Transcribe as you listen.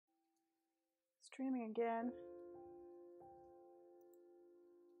Streaming again.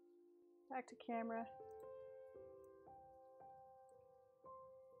 Back to camera.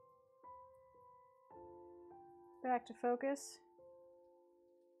 Back to focus.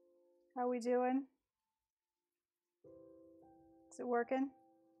 How we doing? Is it working?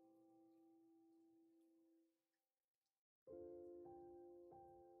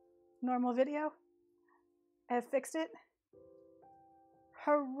 Normal video? I have fixed it.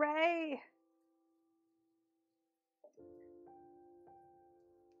 Hooray!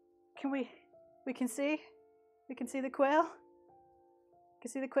 We can see the quail? We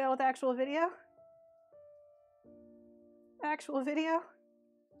can see the quail with actual video? Actual video?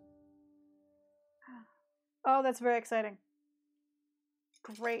 Oh, that's very exciting.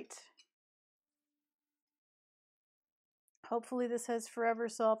 Great. Hopefully this has forever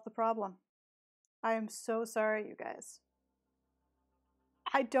solved the problem. I am so sorry, you guys.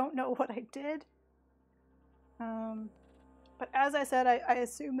 I don't know what I did. But as I said, I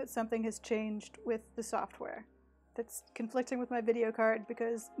assume that something has changed with the software that's conflicting with my video card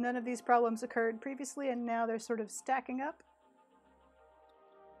because none of these problems occurred previously and now they're sort of stacking up.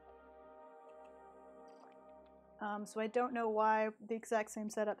 So I don't know why the exact same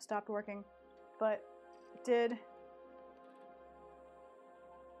setup stopped working, but it did.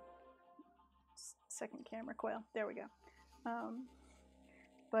 Second camera quail. There we go.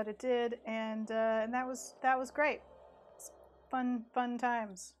 But it did, and that was great. Fun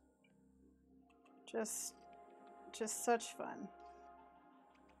times. Just such fun.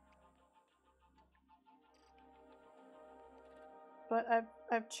 But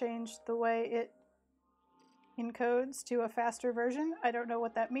I've changed the way it encodes to a faster version. I don't know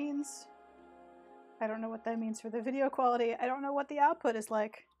what that means. I don't know what that means for the video quality. I don't know what the output is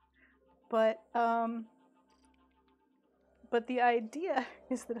like. But the idea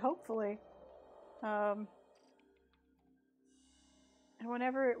is that hopefully, and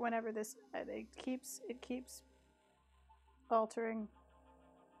whenever this it keeps altering.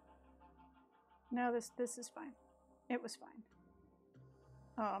 No, this is fine. It was fine.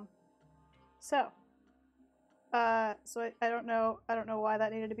 So I don't know why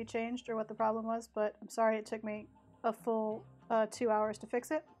that needed to be changed or what the problem was, but I'm sorry it took me a full 2 hours to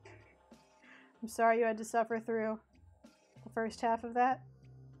fix it. I'm sorry you had to suffer through the first half of that.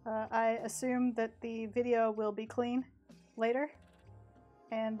 I assume that the video will be clean later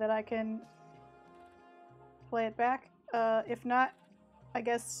and that I can play it back. If not, I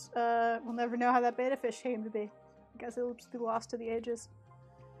guess we'll never know how that beta fish came to be. I guess it'll just be lost to the ages.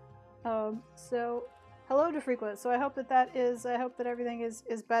 So hello to Frequent. So I hope that everything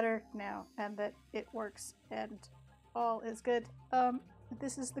is better now and that it works and all is good.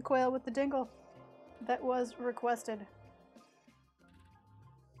 This is the quail with the dingle that was requested.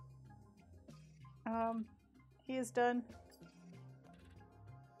 He is done.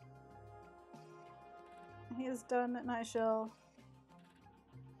 He is done, and I shall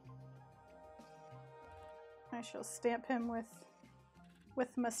stamp him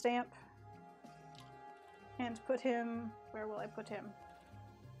with my stamp and put him. Where will I put him?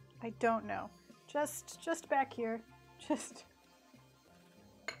 I don't know. Just back here. Just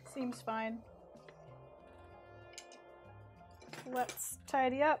seems fine. Let's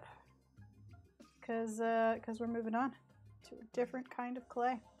tidy up, cause we're moving on to a different kind of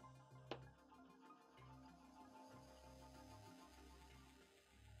clay.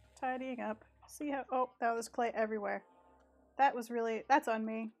 Tidying up. See how? Oh, that was clay everywhere. That's on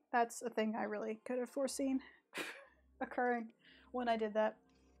me. That's a thing I really could have foreseen occurring when I did that.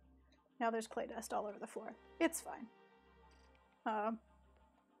 Now there's clay dust all over the floor. It's fine.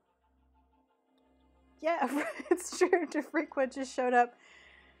 Yeah, it's true. DeFrequent just showed up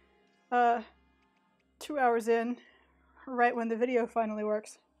 2 hours in, right when the video finally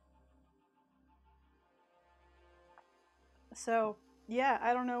works. So yeah,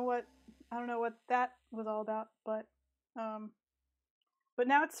 I don't know what that was all about, but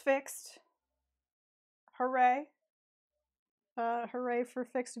now it's fixed. Hooray! Hooray for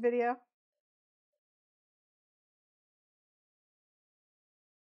fixed video.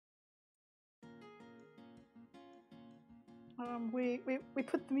 We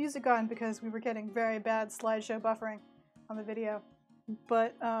put the music on because we were getting very bad slideshow buffering on the video,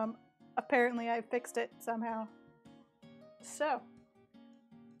 but apparently I fixed it somehow. So,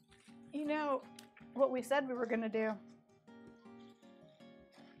 you know what we said we were gonna do?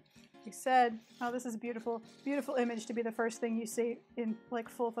 We said, oh, this is a beautiful, beautiful image to be the first thing you see in like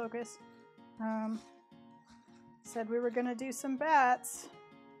full focus. Said we were gonna do some bats.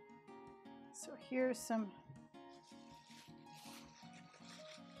 So here's some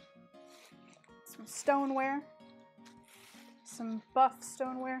some stoneware. Some buff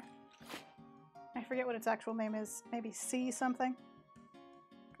stoneware. I forget what its actual name is. Maybe C something.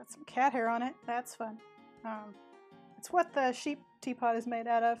 Got some cat hair on it. That's fun. It's what the sheep teapot is made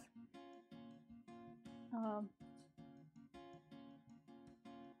out of.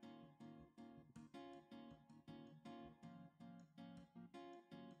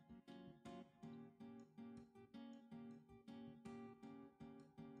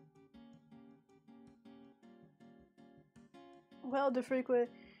 Well, DeFrequent,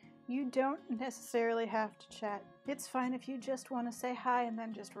 you don't necessarily have to chat. It's fine if you just want to say hi and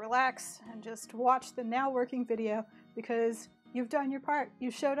then just relax and just watch the now working video because you've done your part.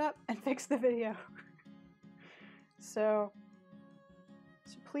 You showed up and fixed the video. So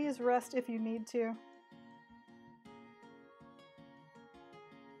please rest if you need to.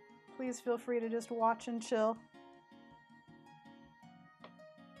 Please feel free to just watch and chill.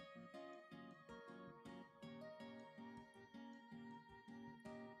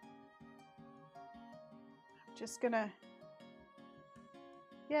 Just gonna,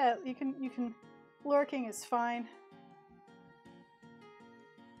 yeah, you can, lurking is fine.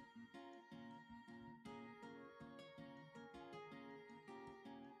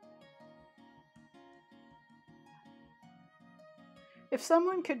 If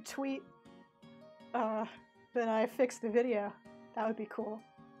someone could tweet that I fixed the video, that would be cool.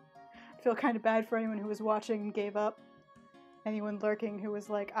 I feel kind of bad for anyone who was watching and gave up. Anyone lurking who was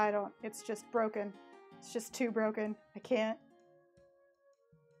like, it's just broken. It's just too broken. I can't.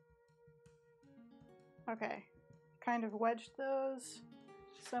 Okay. Kind of wedged those.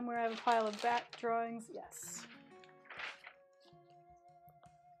 Somewhere I have a pile of bat drawings. Yes.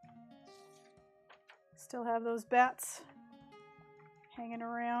 Still have those bats hanging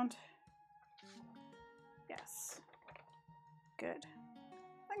around. Yes. Good.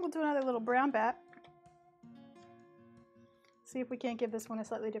 I think we'll do another little brown bat. See if we can't give this one a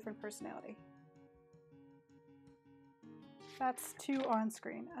slightly different personality. That's too on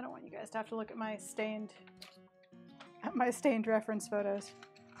screen. I don't want you guys to have to look at my stained reference photos.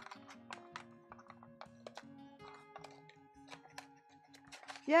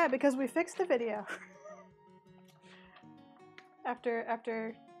 Yeah, because we fixed the video.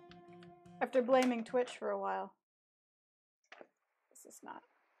 after blaming Twitch for a while. This is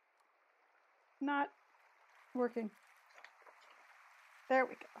not working. There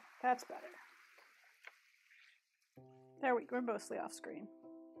we go. That's better. There we go. We're mostly off screen.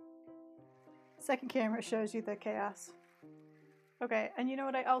 Second camera shows you the chaos. Okay, and you know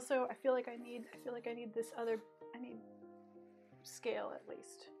what? I feel like I need this other. I need scale at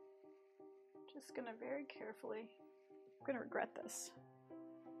least. Just gonna very carefully. I'm gonna regret this.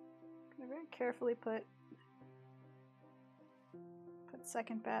 I'm gonna very carefully put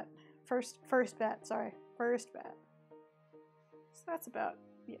second bat, first bat. Sorry, first bat. So that's about,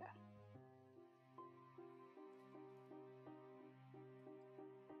 yeah.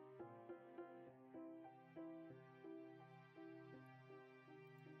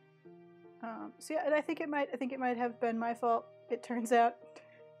 So yeah, and I think it might have been my fault. It turns out,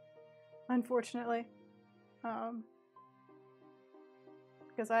 unfortunately,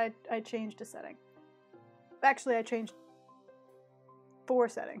 because I changed a setting. Actually, I changed 4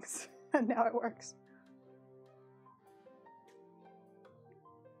 settings, and now it works.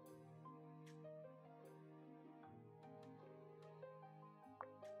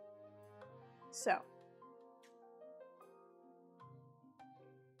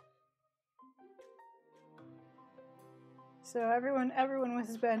 So everyone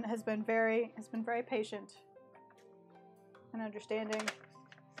has been very patient and understanding.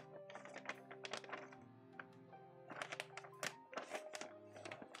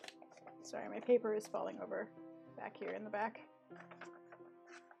 Sorry, my paper is falling over back here in the back.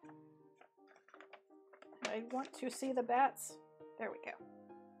 I want to see the bats. There we go.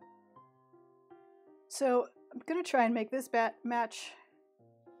 So I'm gonna try and make this bat match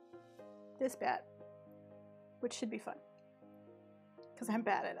this bat, which should be fun. Because I'm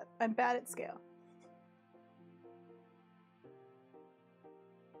bad at it. I'm bad at scale.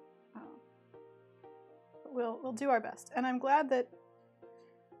 But we'll do our best. And I am glad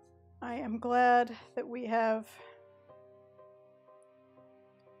that we have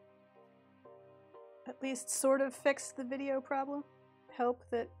at least sort of fixed the video problem. Hope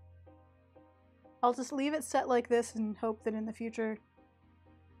that I'll just leave it set like this and hope that in the future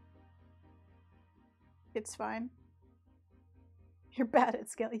it's fine. You're bad at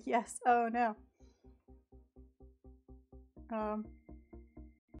scale. Yes. Oh no.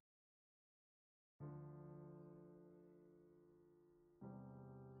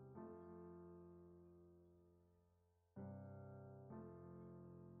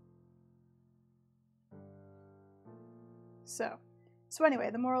 So anyway,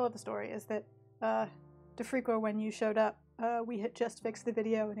 the moral of the story is that DeFrico, when you showed up, we had just fixed the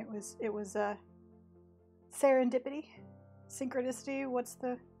video, and it was serendipity, synchronicity. What's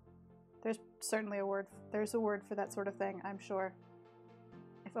the? There's certainly a word. There's a word for that sort of thing, I'm sure.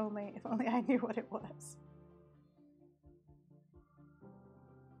 If only I knew what it was.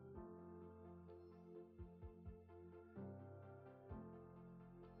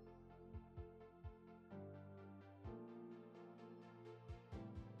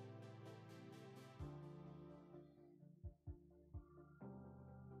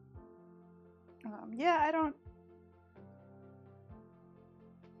 Yeah, I don't...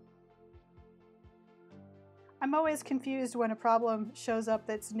 I'm always confused when a problem shows up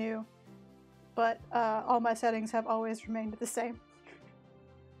that's new, but all my settings have always remained the same.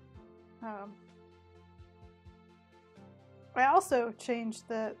 I also changed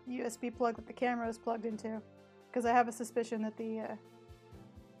the USB plug that the camera is plugged into, because I have a suspicion that the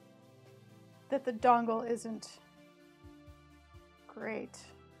dongle isn't great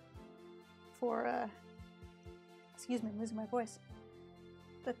for excuse me, I'm losing my voice.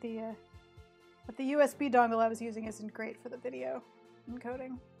 That the USB dongle I was using isn't great for the video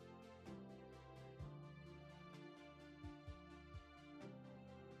encoding.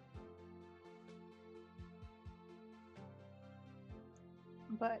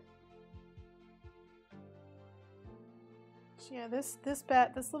 But yeah, this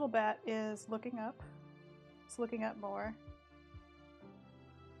little bat is looking up. It's looking up more.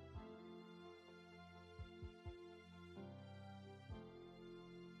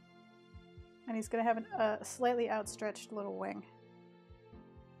 And he's gonna have a slightly outstretched little wing.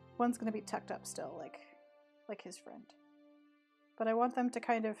 One's gonna be tucked up still, like his friend. But I want them to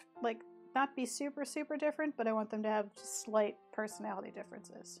kind of, like, not be super, super different, but I want them to have just slight personality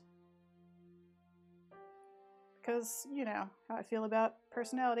differences. Because, you know, how I feel about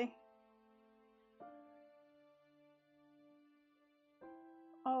personality.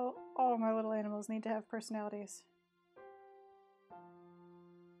 All my little animals need to have personalities.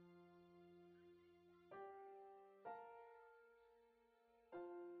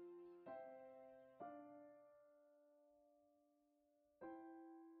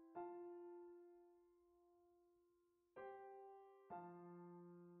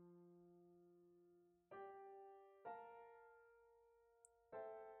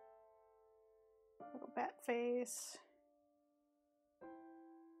 Little bat face.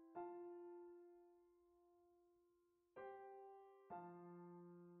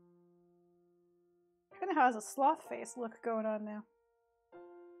 Kind of has a sloth face look going on now.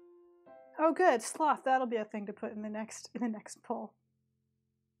 Oh, good, sloth. That'll be a thing to put in the next poll.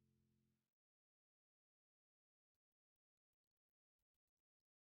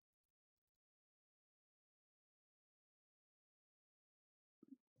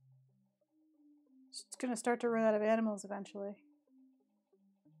 It's gonna start to run out of animals eventually.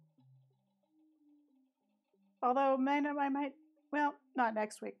 Although, I might, well, not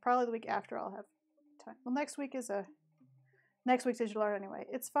next week. Probably the week after I'll have time. Well, next week's digital art anyway.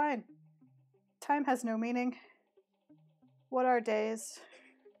 It's fine. Time has no meaning. What are days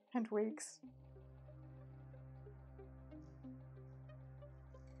and weeks?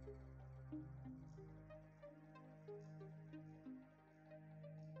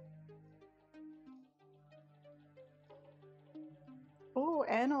 Oh,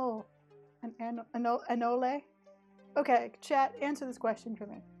 anole? Okay, chat, answer this question for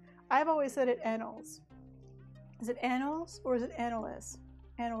me. I've always said it anoles. Is it anoles or is it anoles?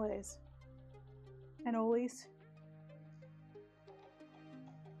 Anoles. Anoles.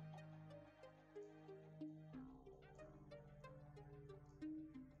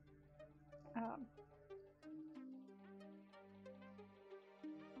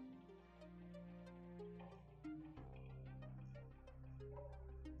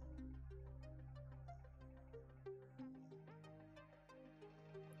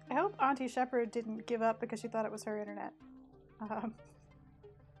 I hope Auntie Shepherd didn't give up because she thought it was her internet.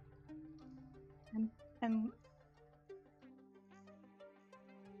 And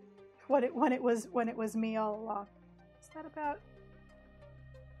when it was me all along. Is that about?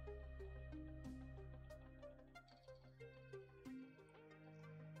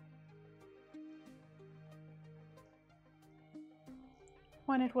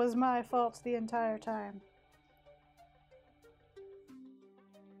 When it was my fault the entire time.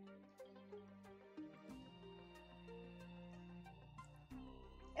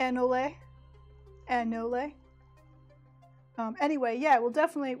 Anole. Anyway, yeah, we'll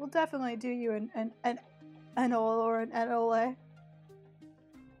definitely do you an anole or an anole.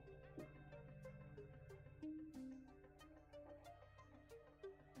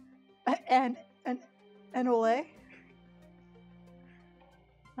 and ole.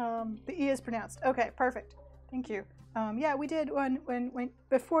 The E is pronounced. Okay, perfect. Thank you. Yeah, we did when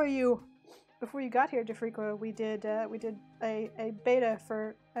before you got here, DeFrico, we did a beta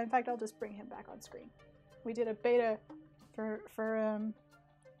for. In fact, I'll just bring him back on screen. We did a beta for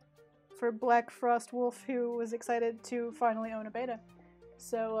Black Frost Wolf, who was excited to finally own a beta.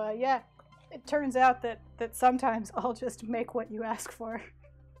 So yeah, it turns out that sometimes I'll just make what you ask for.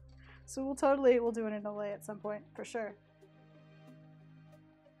 So we'll do it in LA at some point for sure.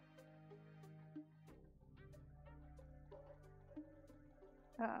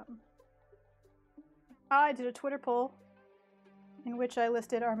 I did a Twitter poll in which I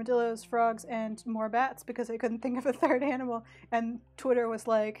listed armadillos, frogs, and more bats because I couldn't think of a third animal, and Twitter was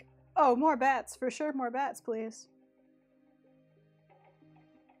like, "Oh, more bats, for sure, more bats, please."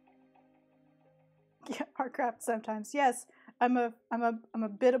 Yeah, Warcraft sometimes. Yes, I'm a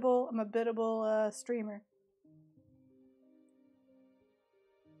biddable streamer.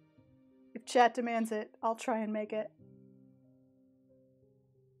 If chat demands it, I'll try and make it.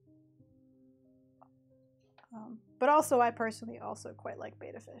 But also, I personally also quite like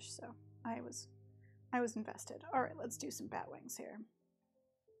beta fish, so I was invested. All right, let's do some bat wings here.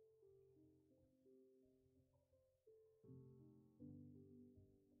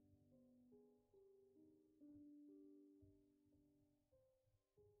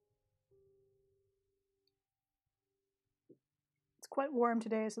 It's quite warm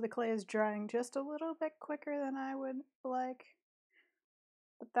today, so the clay is drying just a little bit quicker than I would like,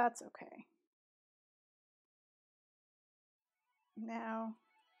 but that's okay. Now,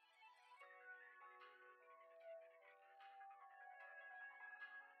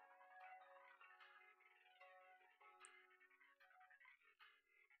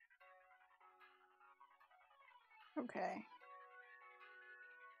 okay.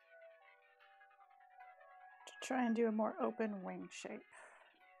 To try and do a more open wing shape.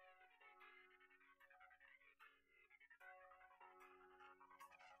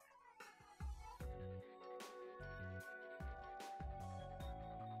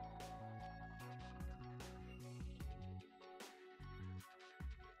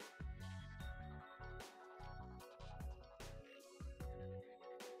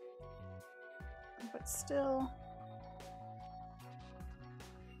 But still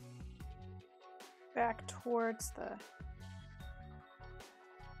back towards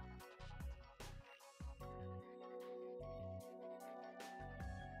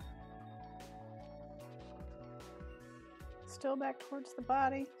the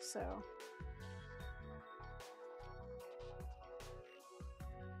body, so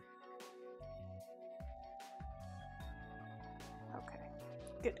okay.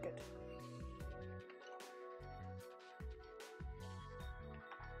 Good.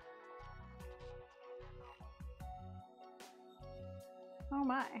 Oh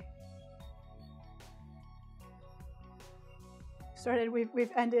my.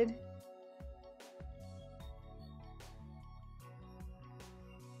 We've ended.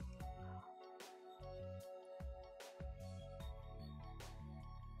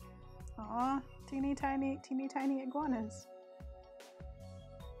 Aw, teeny tiny iguanas.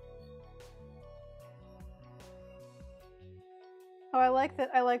 Oh, I like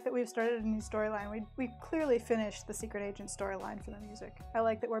that we've started a new storyline. We clearly finished the Secret Agent storyline for the music. I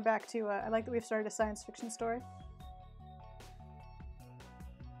like that we're back to I like that we've started a science fiction story.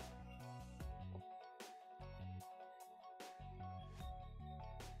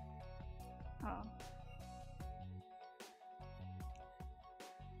 Oh.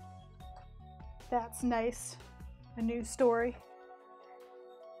 That's nice. A new story.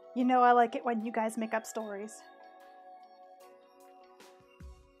 You know I like it when you guys make up stories.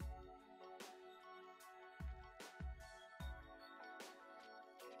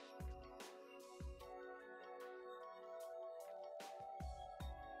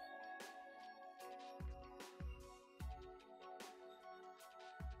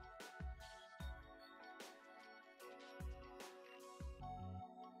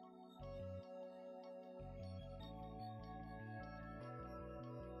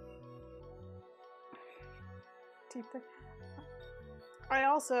 I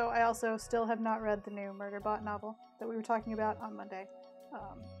also still have not read the new Murderbot novel that we were talking about on Monday.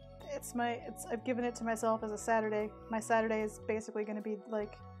 I've given it to myself as a Saturday. My Saturday is basically going to be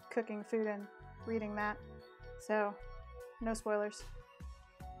like cooking food and reading that. So, no spoilers.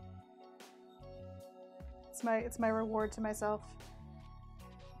 It's my reward to myself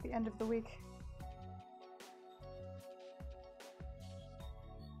at the end of the week.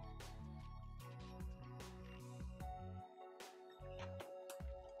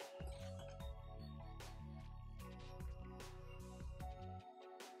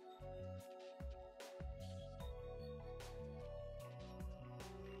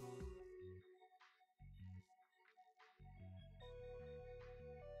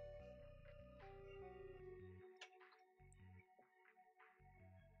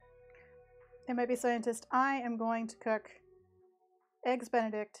 It might be scientist. I am going to cook eggs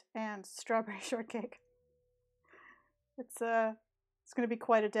Benedict and strawberry shortcake. It's going to be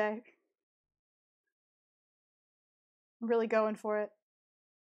quite a day. I'm really going for it.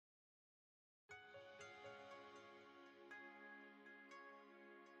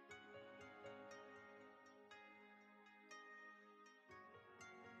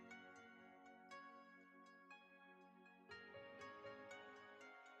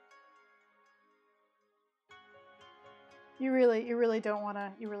 You really don't want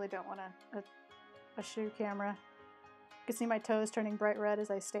a shoe camera. You can see my toes turning bright red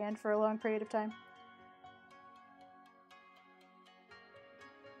as I stand for a long period of time.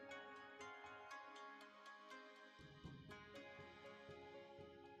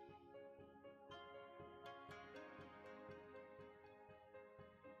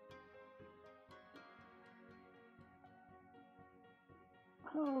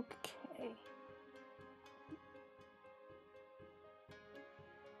 Okay.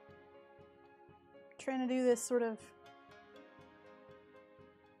 Trying to do this sort of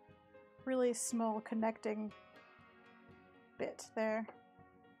really small connecting bit there.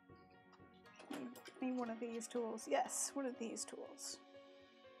 Need one of these tools. Yes, one of these tools.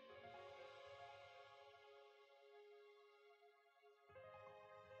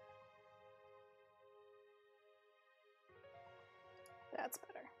 That's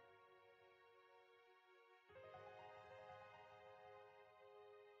better.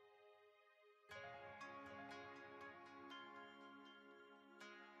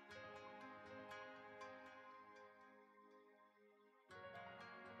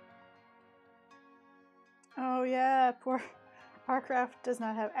 Oh yeah, poor Arcraft does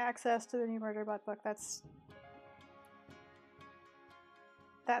not have access to the new Murderbot book. That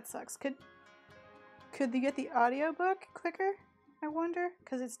sucks. Could they get the audiobook quicker? I wonder,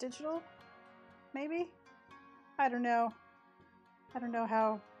 because it's digital? Maybe? I don't know. I don't know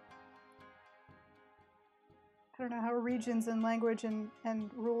how regions and language and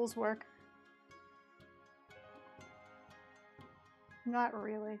rules work. Not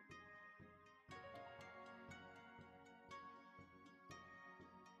really.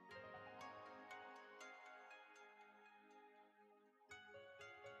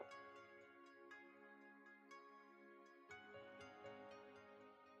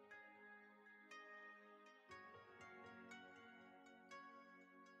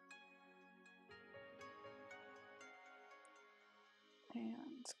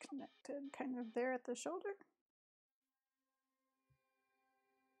 And connected kind of there at the shoulder.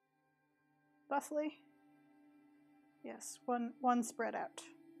 Bustly. Yes, one spread out.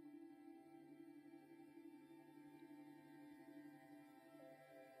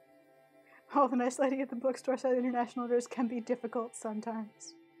 Oh, the nice lady at the bookstore said international orders can be difficult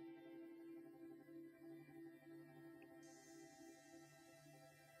sometimes.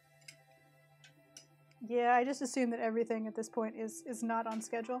 Yeah, I just assume that everything at this point is not on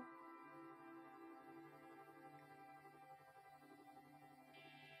schedule.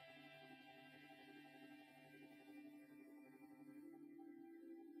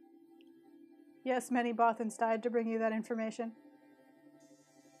 Yes, many Bothans died to bring you that information.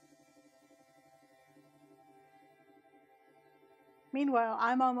 Meanwhile,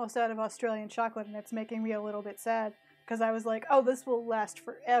 I'm almost out of Australian chocolate and it's making me a little bit sad because I was like, oh, this will last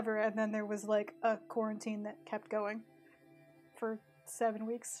forever, and then there was like a quarantine that kept going for 7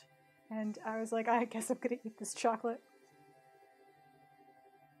 weeks, and I was like, I guess I'm gonna eat this chocolate.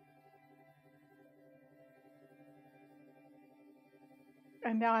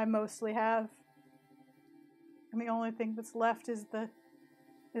 And now I mostly have. And the only thing that's left is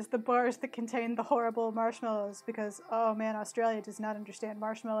the bars that contain the horrible marshmallows, because, oh man, Australia does not understand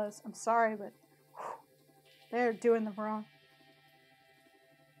marshmallows. I'm sorry, but whew, they're doing them wrong.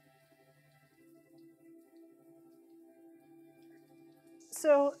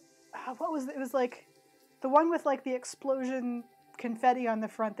 So, what was it? It was like the one with like the explosion confetti on the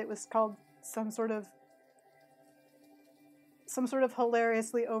front that was called some sort of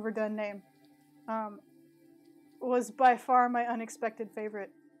hilariously overdone name. Was by far my unexpected favorite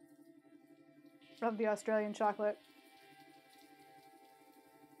of the Australian chocolate.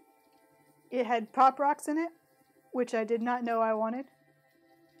 It had Pop Rocks in it, which I did not know I wanted.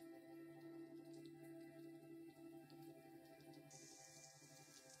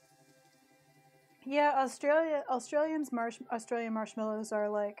 Yeah, Australian marshmallows are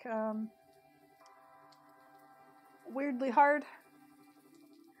like weirdly hard.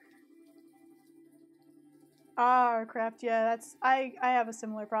 Ah, craft. Yeah, that's I have a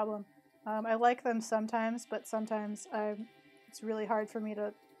similar problem. I like them sometimes, but sometimes it's really hard for me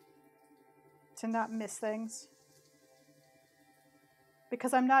to to not miss things.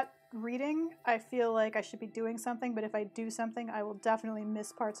 Because I'm not reading, I feel like I should be doing something, but if I do something, I will definitely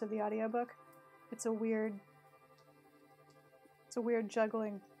miss parts of the audiobook. It's a weird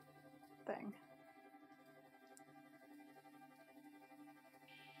juggling thing.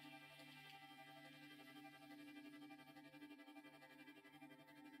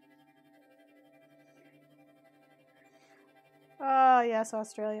 Oh, yes,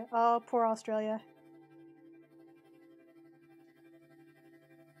 Australia. Oh, poor Australia.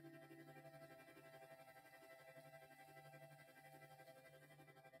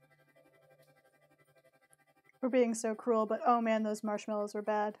 We're being so cruel, but oh man, those marshmallows were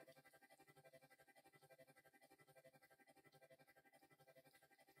bad.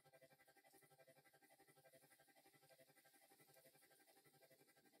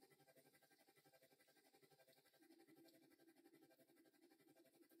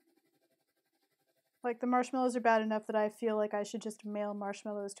 Like, the marshmallows are bad enough that I feel like I should just mail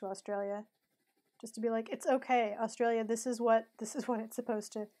marshmallows to Australia. Just to be like, it's okay, Australia, this is what it's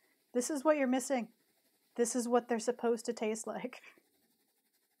supposed to, this is what you're missing. This is what they're supposed to taste like.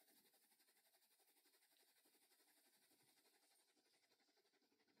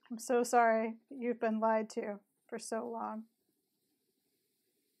 I'm so sorry you've been lied to for so long.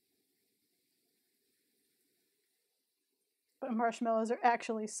 But marshmallows are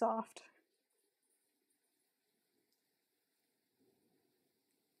actually soft.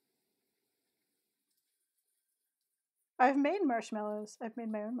 I've made marshmallows. I've made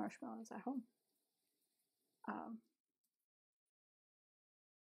my own marshmallows at home.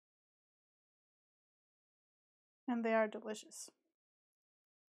 And they are delicious.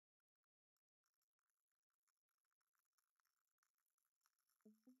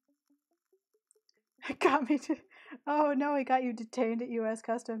 It got me to... Oh no, it got you detained at U.S.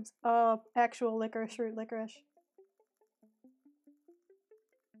 Customs. Oh, actual licorice root licorice.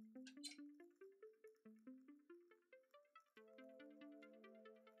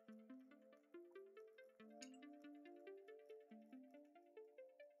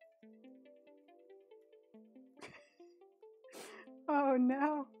 Oh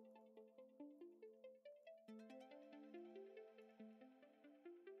no.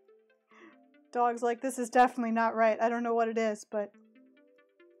 Dog's like, this is definitely not right. I don't know what it is, but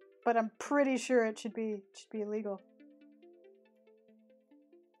I'm pretty sure it should be illegal.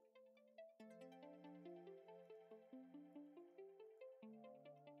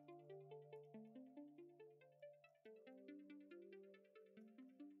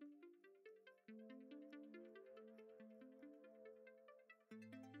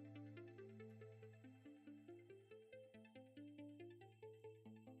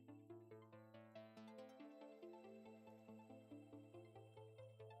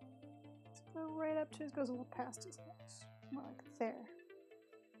 Let's go right up to it. Goes a little past his nose. More like there.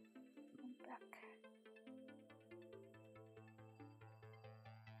 And back.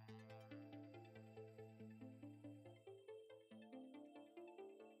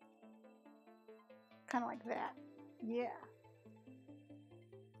 Kind of like that. Yeah.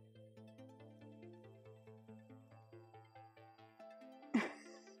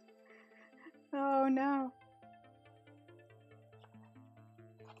 Oh no.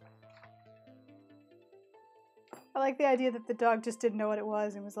 I like the idea that the dog just didn't know what it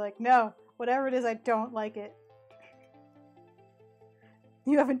was and was like, no, whatever it is, I don't like it.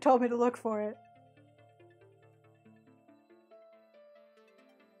 You haven't told me to look for it.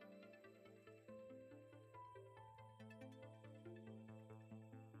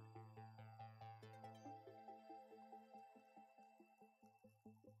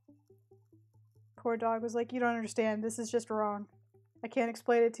 Poor dog was like, you don't understand, this is just wrong. I can't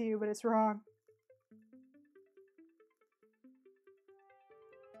explain it to you, but it's wrong.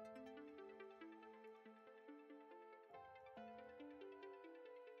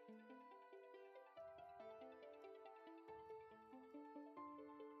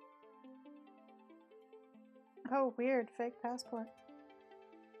 Oh, weird, fake passport.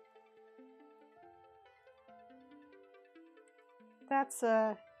 That's,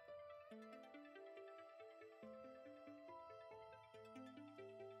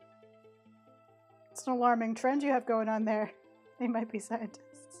 it's an alarming trend you have going on there. They might be scientists.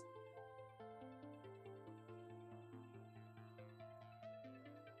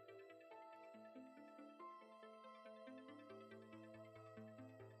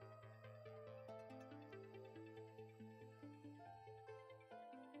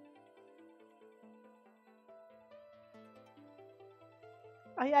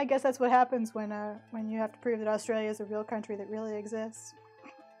 I guess that's what happens when you have to prove that Australia is a real country that really exists.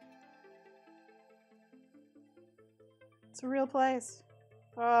 It's a real place.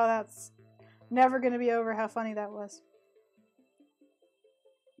 Oh, that's never gonna be over how funny that was.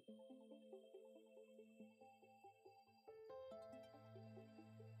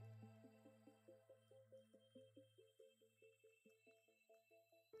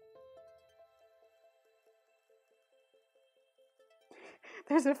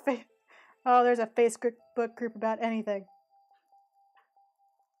 There's a there's a Facebook group about anything.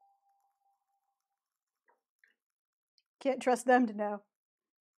 Can't trust them to know.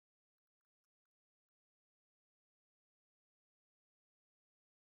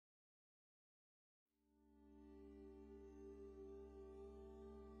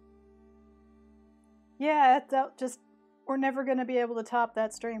 Yeah, that just we're never gonna be able to top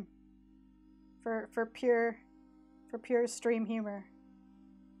that stream. For pure stream humor.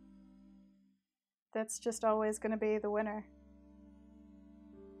 That's just always gonna be the winner.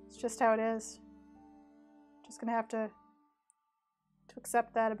 It's just how it is. Just gonna have to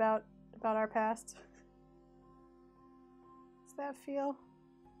accept that about our past. Does that feel?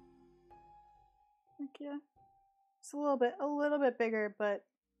 Like, yeah. It's a little bit bigger, but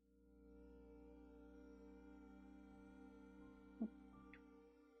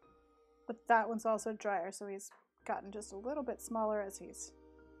that one's also drier, so he's gotten just a little bit smaller as he's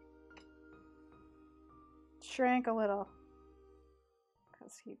shrank a little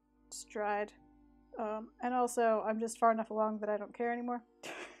because he's dried. And also, I'm just far enough along that I don't care anymore.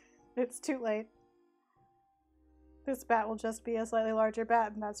 It's too late. This bat will just be a slightly larger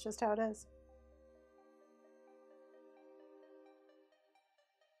bat, and that's just how it is.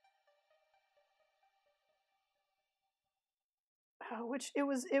 Oh, it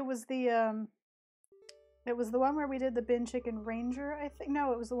was the one where we did the Bin Chicken Ranger, I think.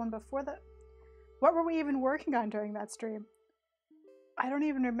 No, it was the one before that. What were we even working on during that stream? I don't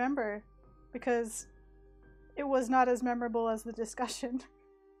even remember, because it was not as memorable as the discussion.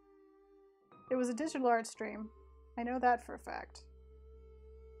 It was a digital art stream. I know that for a fact.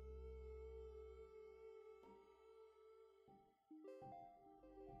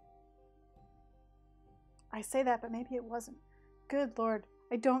 I say that, but maybe it wasn't. Good Lord,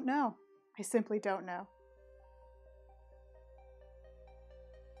 I don't know. I simply don't know.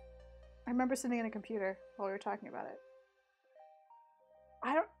 I remember sitting at a computer while we were talking about it.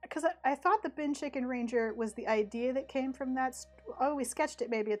 Because I thought the Bin Chicken Ranger was the idea that came from that. Oh, we sketched it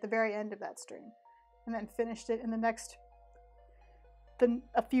maybe at the very end of that stream, and then finished it in the next,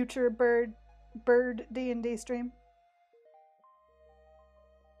 a future bird D&D stream.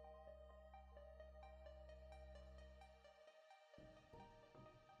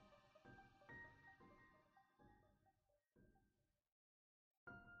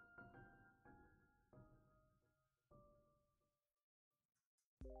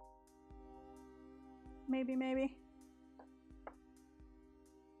 Maybe.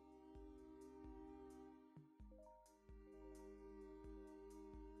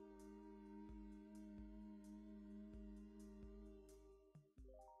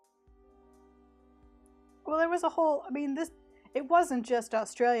 Well, there was a whole, it wasn't just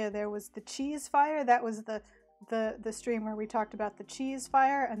Australia. There was the cheese fire. That was the stream where we talked about the cheese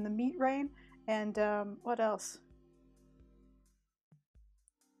fire and the meat rain. And, what else?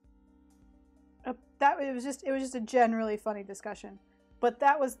 It was just a generally funny discussion. But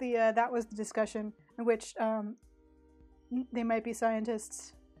that was the discussion in which, they might be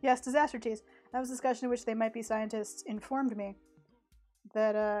scientists. Yes, disaster teas. That was a discussion in which they might be scientists informed me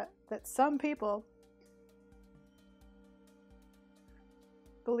that some people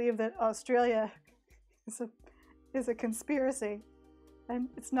believe that Australia is a conspiracy and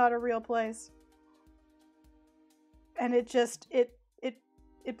it's not a real place. And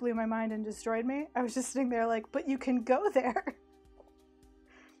it blew my mind and destroyed me. I was just sitting there like, but you can go there.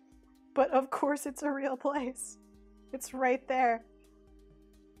 But of course it's a real place. It's right there.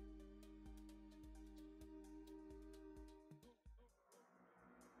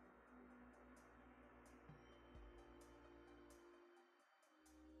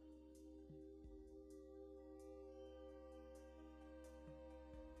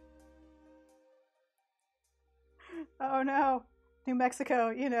 Oh no, New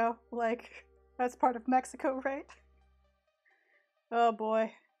Mexico, like, that's part of Mexico, right? Oh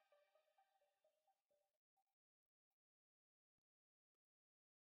boy.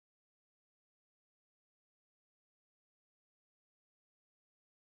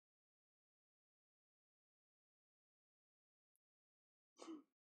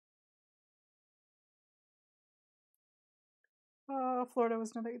 Oh, Florida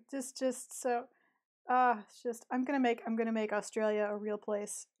was another, just so, it's just, I'm gonna make Australia a real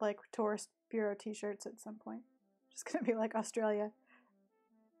place, like tourist bureau t-shirts at some point. Just gonna be like Australia,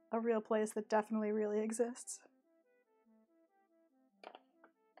 a real place that definitely really exists.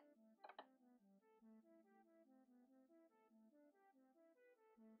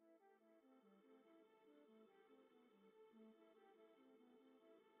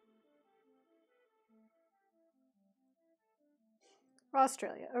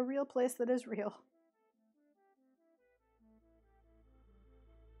 Australia, a real place that is real.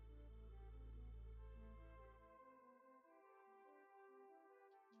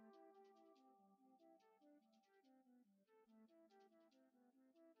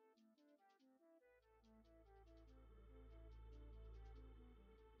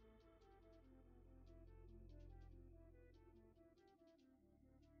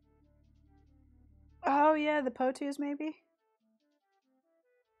 Oh yeah, the Potus maybe?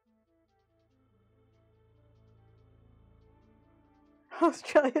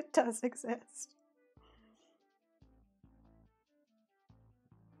 Australia does exist.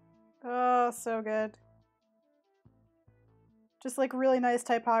 Oh, so good. Just like really nice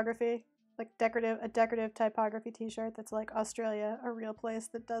typography. Like a decorative typography t-shirt that's like Australia, a real place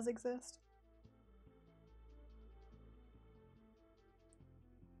that does exist.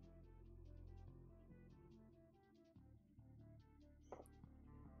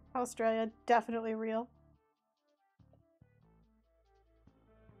 Australia, definitely real.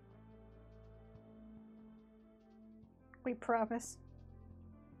 We promise.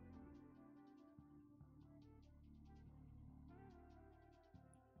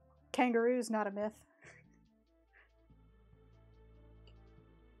 Kangaroo's not a myth.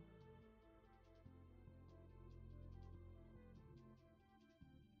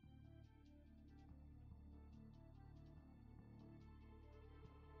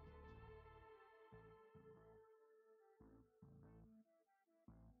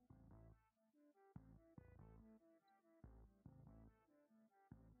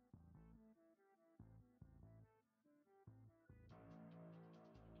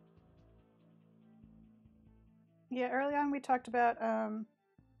 Yeah, early on we talked about a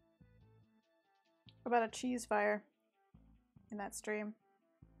cheese fire in that stream.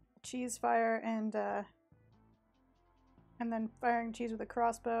 A cheese fire and then firing cheese with a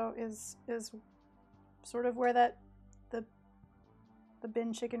crossbow is sort of where the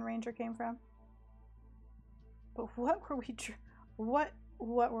bin chicken ranger came from. But what were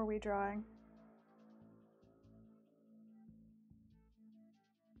we drawing?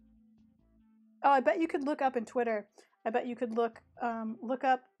 Oh, I bet you could look up in Twitter. I bet you could look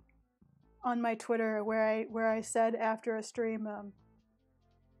up on my Twitter where I said after a stream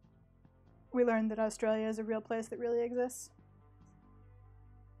we learned that Australia is a real place that really exists.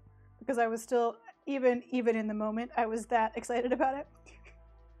 Because I was still even in the moment I was that excited about it.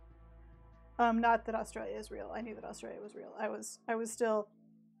 Not that Australia is real. I knew that Australia was real. I was still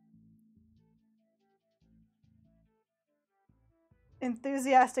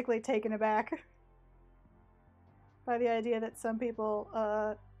enthusiastically taken aback by the idea that some people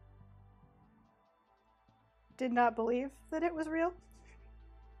did not believe that it was real.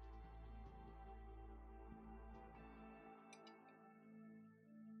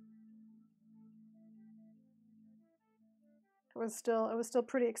 I was still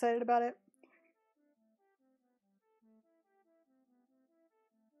pretty excited about it.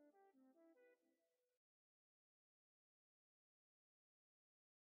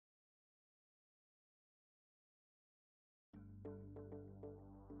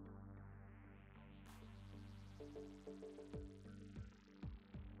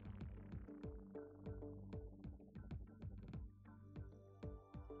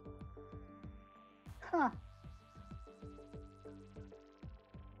 Huh.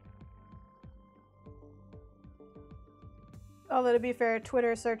 Although to be fair,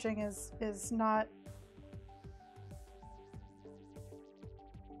 Twitter searching is not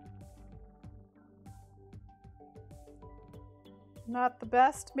the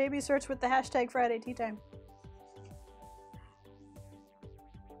best. Maybe search with the hashtag FridayTeaTime.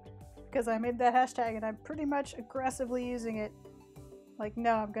 Because I made that hashtag and I'm pretty much aggressively using it. Like,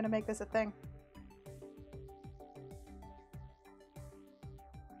 no, I'm gonna make this a thing.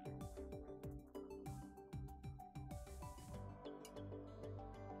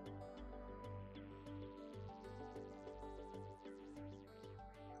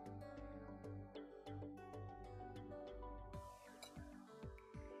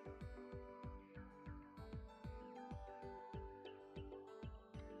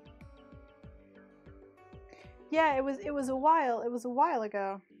 Yeah, it was a while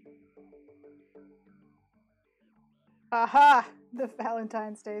ago. Aha! The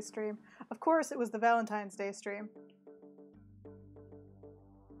Valentine's Day stream. Of course it was the Valentine's Day stream.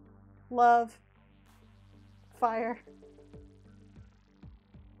 Love. Fire.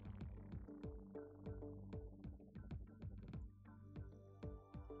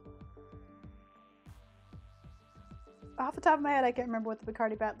 Off the top of my head, I can't remember what the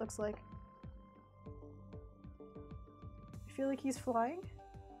Bacardi bat looks like. I feel like he's flying?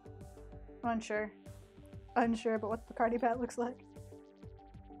 I'm unsure. Unsure about what the Bacardi bat looks like.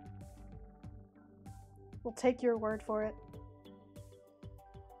 We'll take your word for it.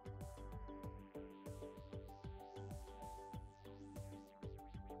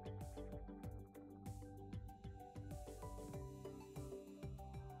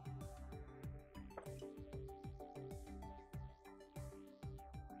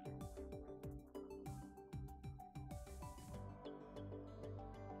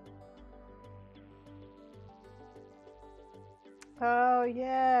 Oh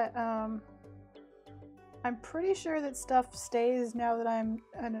yeah, I'm pretty sure that stuff stays now that I'm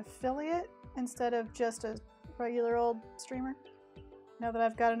an affiliate instead of just a regular old streamer. Now that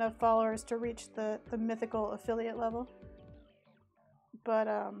I've got enough followers to reach the mythical affiliate level. But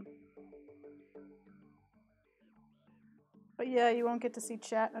yeah, you won't get to see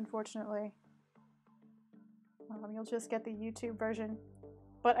chat, unfortunately. You'll just get the YouTube version.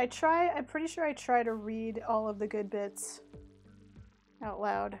 But I'm pretty sure I try to read all of the good bits out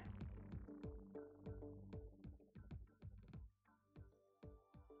loud.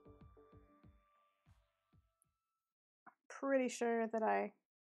 Pretty sure that I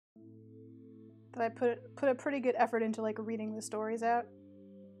put a pretty good effort into like reading the stories out.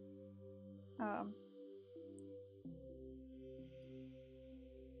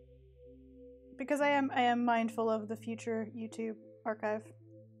 Because I am mindful of the future YouTube archive.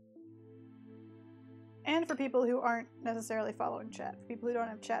 And for people who aren't necessarily following chat, for people who don't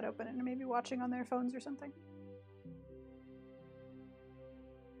have chat open and maybe watching on their phones or something.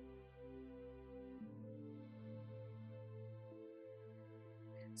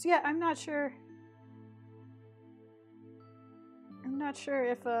 So yeah, I'm not sure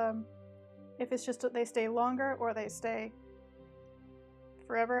if it's just that they stay longer or they stay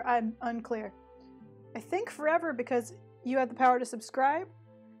forever. I'm unclear. I think forever because you have the power to subscribe.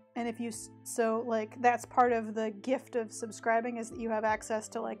 And if you, so like, that's part of the gift of subscribing is that you have access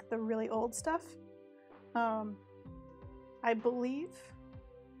to like the really old stuff. I believe.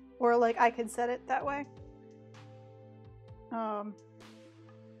 Or like I could set it that way.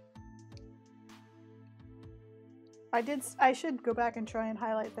 I should go back and try and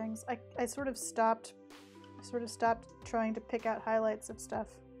highlight things. I sort of stopped trying to pick out highlights of stuff.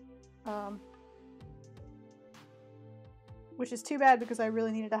 Which is too bad because I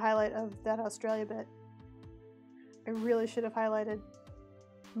really needed a highlight of that Australia bit. I really should have highlighted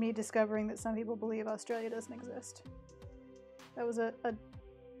me discovering that some people believe Australia doesn't exist. That was a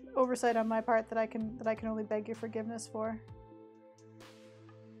oversight on my part that I can only beg your forgiveness for.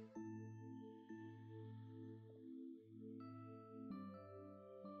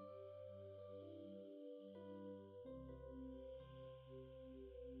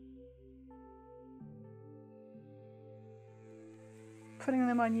 Putting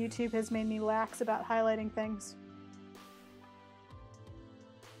them on YouTube has made me lax about highlighting things.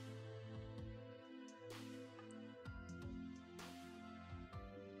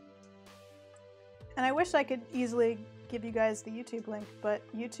 And I wish I could easily give you guys the YouTube link, but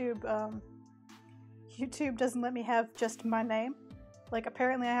YouTube doesn't let me have just my name. Like,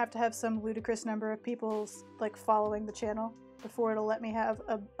 apparently I have to have some ludicrous number of people, like, following the channel before it'll let me have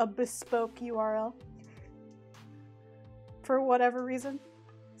a bespoke URL. For whatever reason.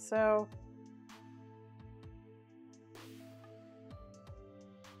 So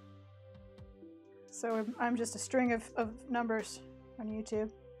I'm just a string of numbers on YouTube.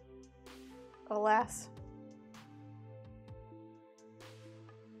 Alas.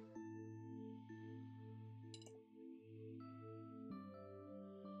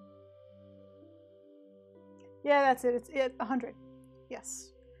 Yeah, that's it. It's 100.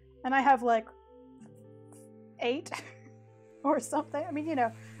 Yes. And I have like 8 or something. I mean, you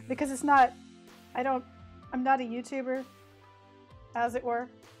know, because it's not, I'm not a YouTuber, as it were.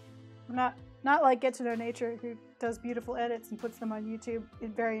 I'm not like Get to Know Nature, who does beautiful edits and puts them on YouTube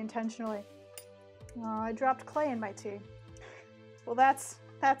very intentionally. Oh, I dropped clay in my tea. Well, that's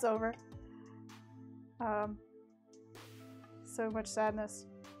over. So much sadness.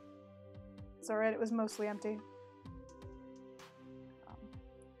 It's alright, it was mostly empty.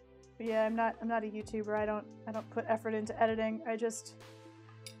 But yeah, I'm not a YouTuber. I don't put effort into editing. I just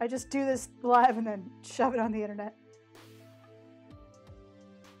do this live and then shove it on the internet.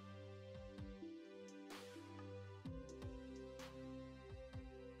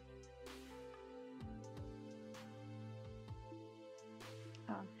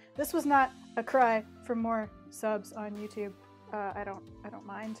 This was not a cry for more subs on YouTube. I don't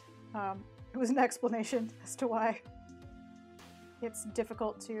mind. It was an explanation as to why it's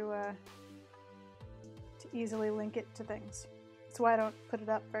difficult to easily link it to things. That's why I don't put it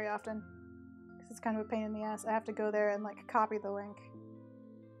up very often, because it's kind of a pain in the ass. I have to go there and like copy the link.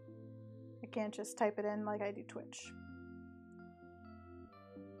 I can't just type it in like I do Twitch.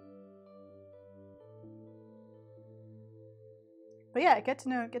 But yeah, get to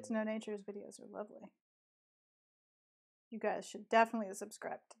know Nature's videos are lovely. You guys should definitely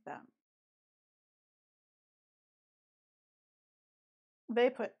subscribe to them. They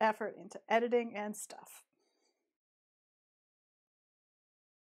put effort into editing and stuff.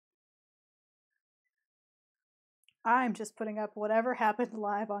 I'm just putting up whatever happened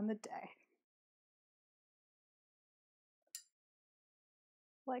live on the day.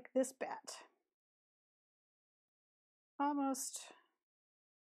 Like this bat. Almost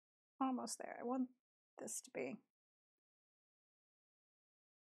there. I want this to be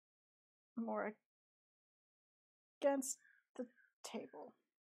more against the table.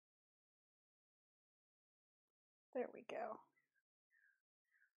 There we go.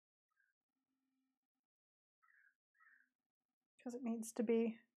 Because it needs to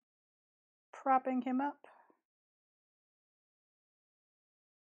be propping him up.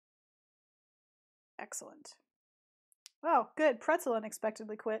 Excellent. Oh, good. Pretzel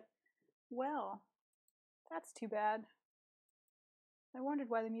unexpectedly quit. Well, that's too bad. I wondered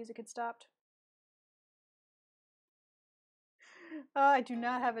why the music had stopped. Oh, I do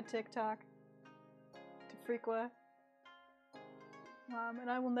not have a TikTok to Frequa. And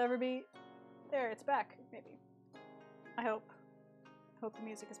I will never be... There, it's back, maybe. I hope. Hope the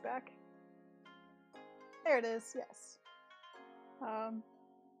music is back. There it is, yes.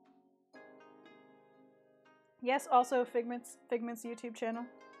 Yes, also Figment's YouTube channel.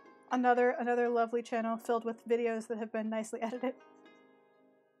 Another lovely channel filled with videos that have been nicely edited.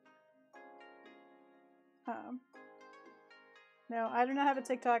 No, I do not have a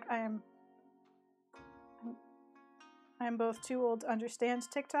TikTok. I am both too old to understand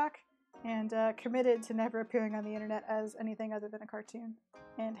TikTok and committed to never appearing on the internet as anything other than a cartoon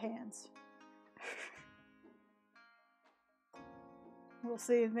and hands. We'll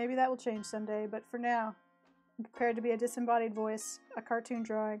see. Maybe that will change someday, but for now, I'm prepared to be a disembodied voice, a cartoon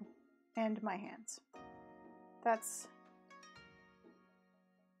drawing, and my hands. That's...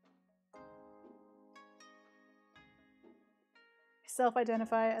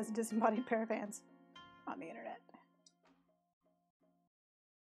 self-identify as a disembodied pair of hands on the internet.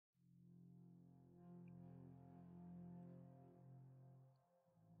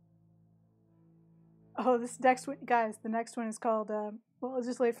 Oh, this next one, guys, the next one is called, well, I'll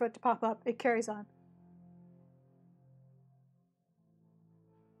just wait for it to pop up. It carries on.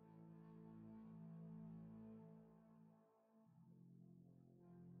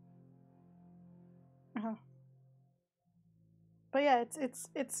 But yeah,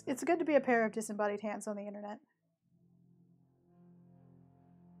 it's good to be a pair of disembodied hands on the internet.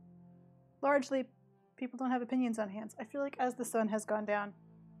 Largely, people don't have opinions on hands. I feel like as the sun has gone down,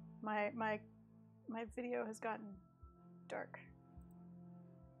 my video has gotten dark.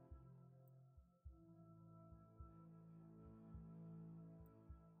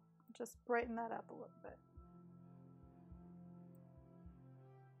 Just brighten that up a little bit.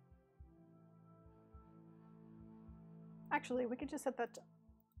 Actually, we could just set that to,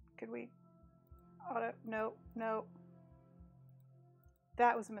 could we auto, no.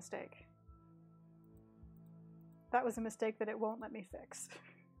 That was a mistake. That was a mistake that it won't let me fix.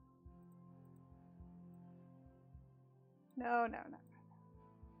 No. I'm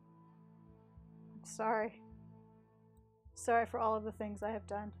sorry. Sorry for all of the things I have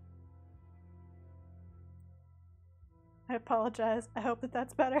done. I apologize. I hope that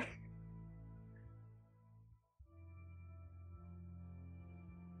that's better.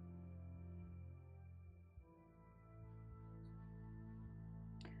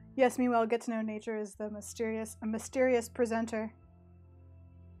 Yes, meanwhile, Get to Know Nature is a mysterious presenter.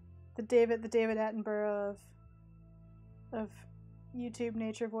 The David Attenborough of YouTube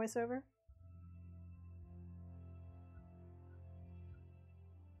nature voiceover.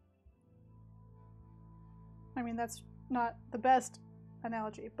 I mean, that's not the best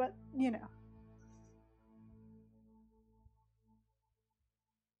analogy, but you know.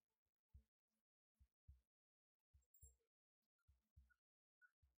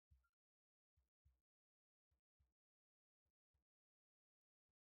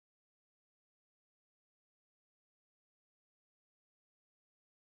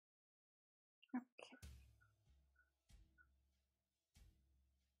 Okay.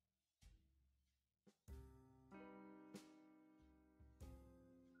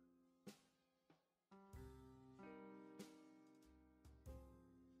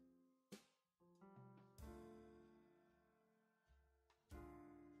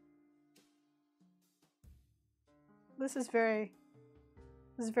 This is very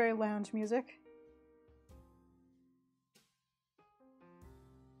lounge music.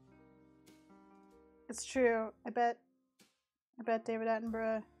 It's true. I bet David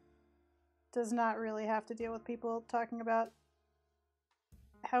Attenborough does not really have to deal with people talking about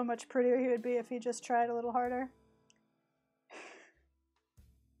how much prettier he would be if he just tried a little harder.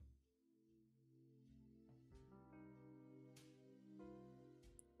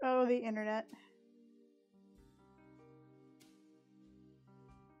 Oh, the internet.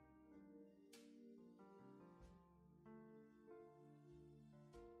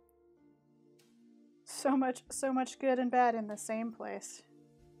 So much good and bad in the same place.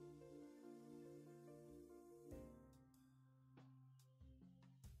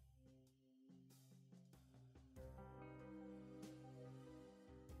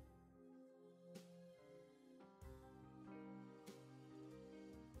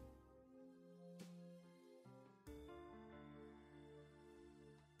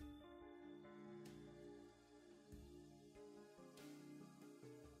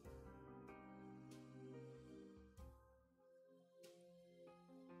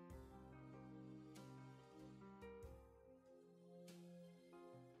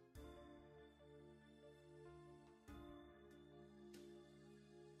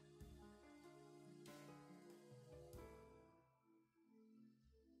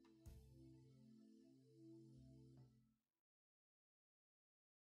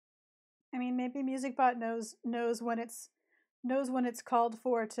 I mean, maybe MusicBot knows when it's called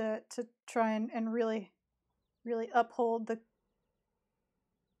for to try and really uphold the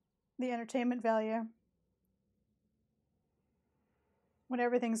entertainment value. When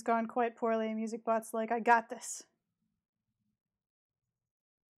everything's gone quite poorly, MusicBot's like, I got this.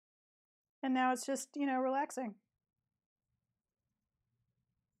 And now it's just, relaxing.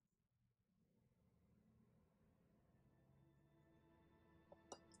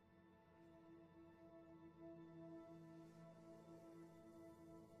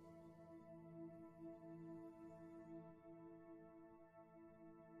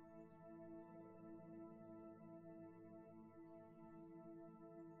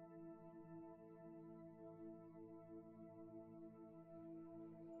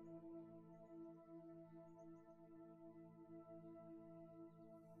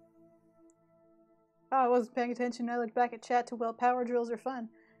 Oh, I wasn't paying attention. I looked back at chat to, well, power drills are fun.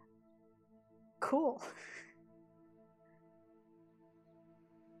 Cool.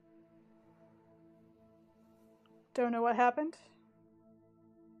 Don't know what happened.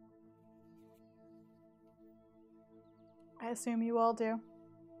 I assume you all do.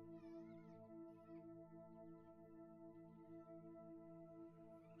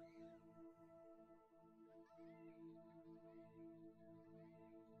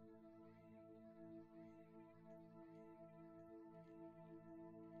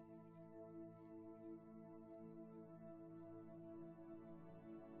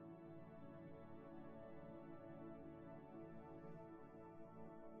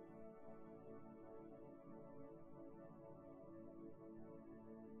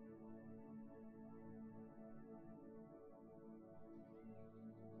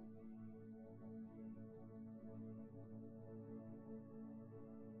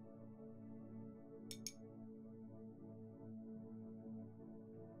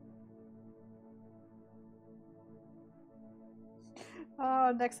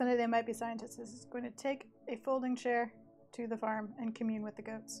 Oh, next Sunday they might be scientists. This is going to take a folding chair to the farm and commune with the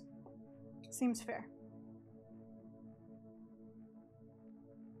goats. Seems fair.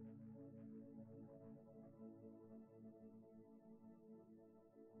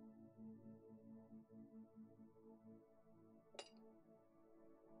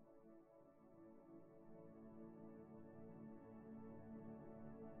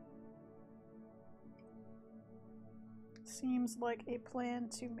 Seems like a plan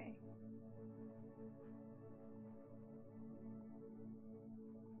to me.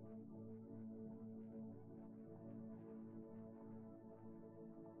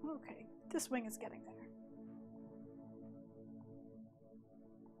 Okay, this wing is getting there.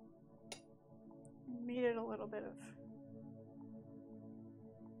 Needed a little bit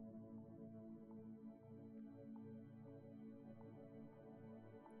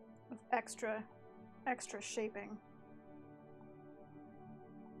of extra shaping.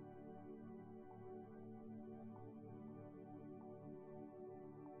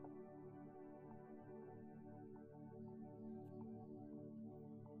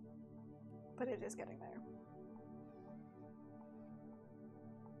 But it is getting there.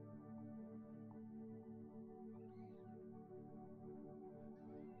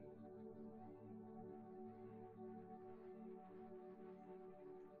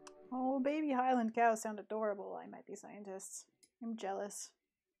 Oh, baby Highland cows sound adorable. I might be scientists. I'm jealous.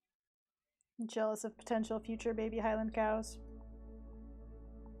 I'm jealous of potential future baby Highland cows.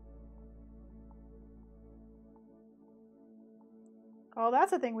 Oh,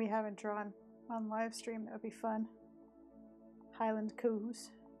 that's a thing we haven't drawn on live stream. That would be fun. Highland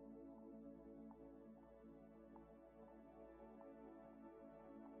coos.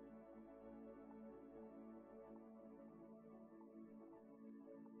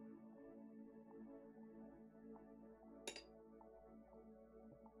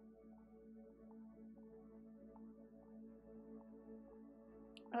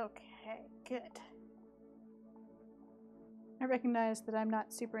 Okay, good. I recognize that I'm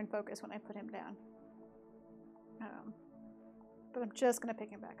not super in focus when I put him down. But I'm just gonna pick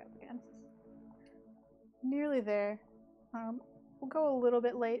him back up again. Nearly there. We'll go a little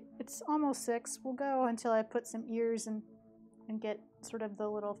bit late. It's almost 6. We'll go until I put some ears and get sort of the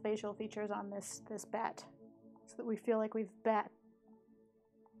little facial features on this bat, so that we feel like we've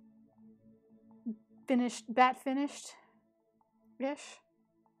finished-ish.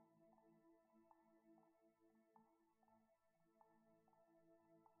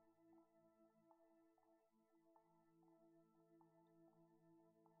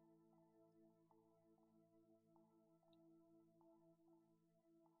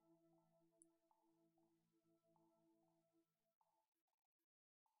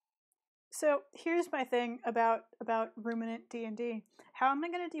 So here's my thing about ruminant D&D. How am I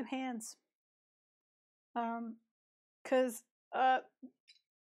gonna do hands? Because I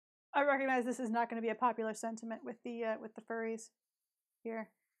recognize this is not going to be a popular sentiment with the furries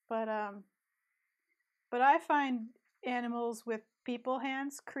here, but I find animals with people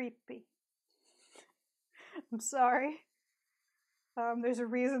hands creepy. I'm sorry. There's a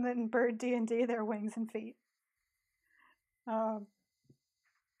reason that in bird D&D there are wings and feet.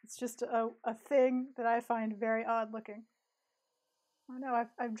 It's just a thing that I find very odd looking. Oh no,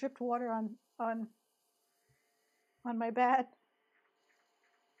 I've dripped water on my bat.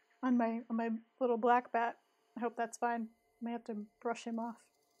 On my little black bat. I hope that's fine. I may have to brush him off.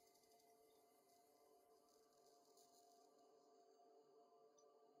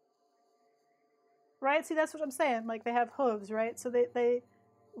 Right? See, that's what I'm saying. Like, they have hooves, right? So they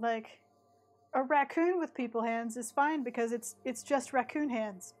like, a raccoon with people hands is fine because it's just raccoon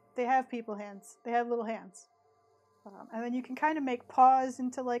hands. They have people hands. They have little hands. And then you can kind of make paws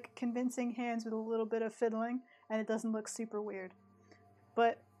into, like, convincing hands with a little bit of fiddling, and it doesn't look super weird.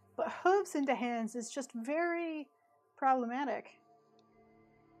 But hooves into hands is just very problematic.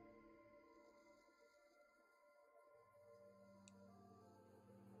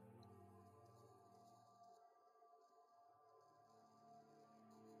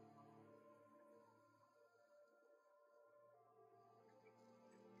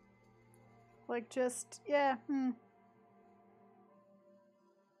 Like, just, yeah,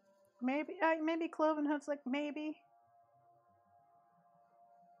 maybe cloven hooves, like, maybe.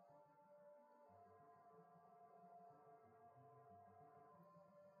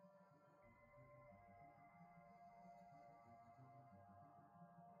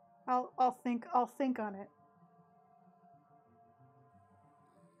 I'll think on it.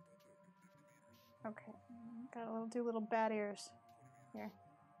 Okay, gotta do little bat ears here.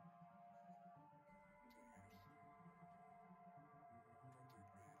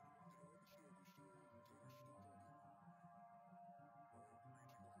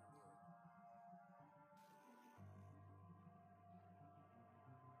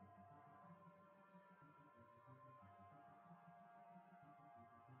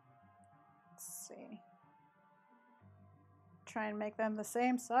 Let's see. Try and make them the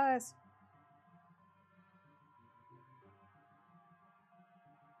same size.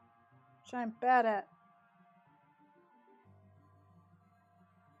 Which I'm bad at.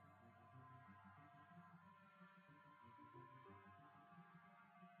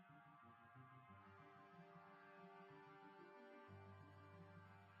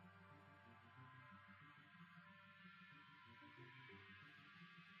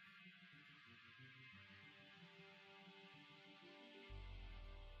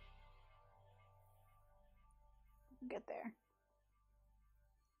 Get there.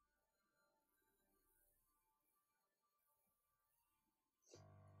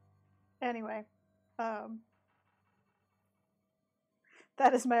 Anyway, that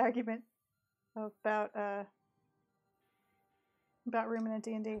is my argument about ruminant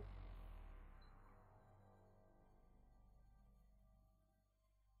D&D.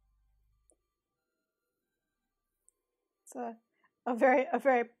 It's a very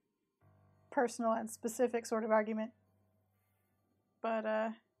personal and specific sort of argument, but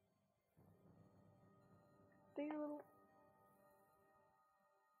be a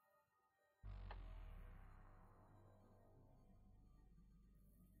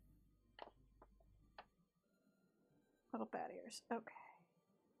little bat ears. Okay.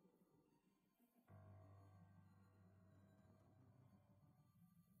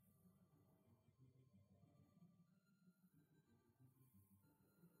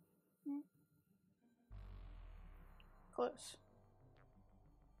 Close.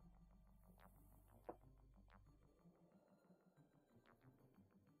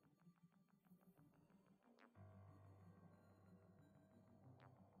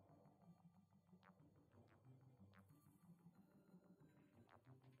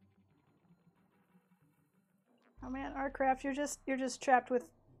 Oh man, Artcraft, you're just trapped with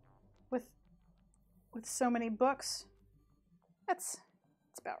so many books. That's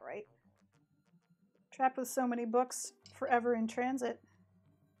about right. Trapped with so many books, forever in transit.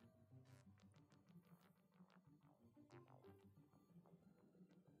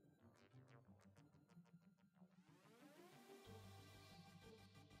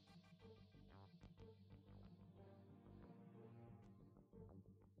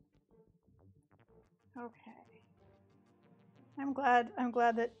 Okay. I'm glad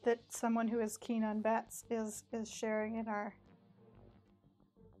that someone who is keen on bats is sharing in our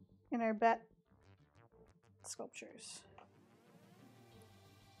bat sculptures.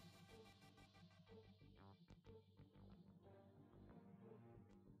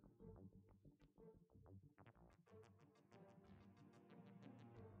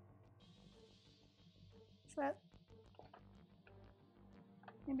 Is that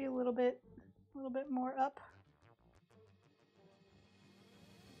maybe a little bit more up?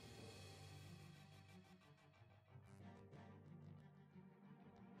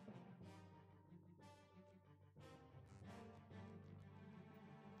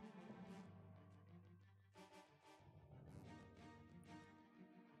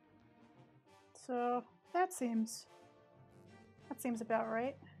 So that seems about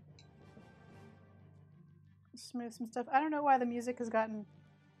right. Smooth some stuff. I don't know why the music has gotten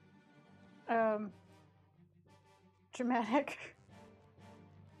dramatic.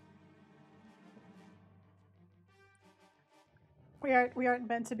 We aren't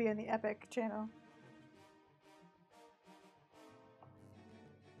meant to be in the epic channel.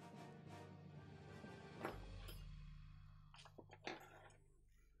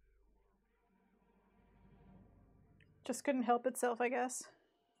 Just couldn't help itself, I guess.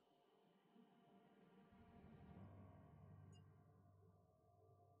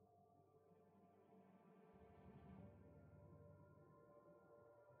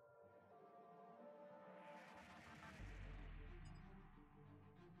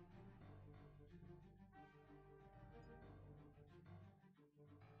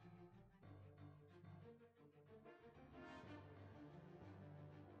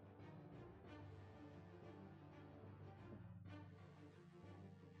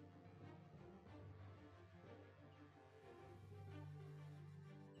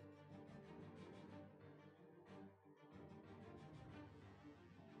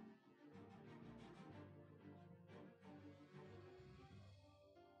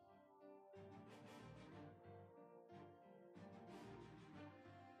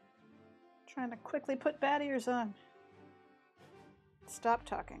 Trying to quickly put bat ears on. Stop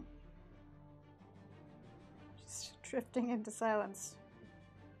talking. Just drifting into silence.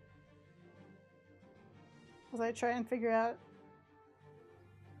 As I try and figure out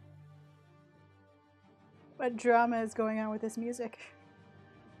what drama is going on with this music.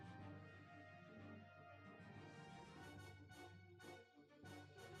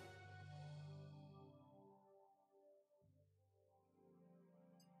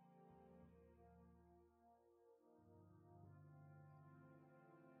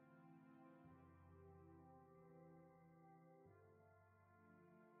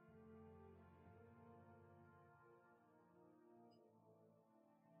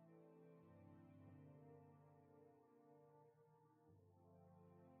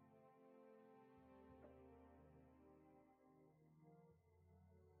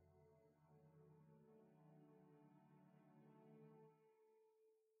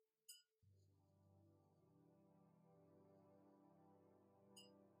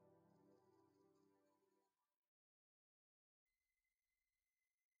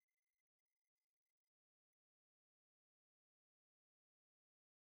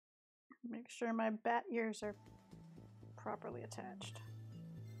 Make sure my bat ears are properly attached.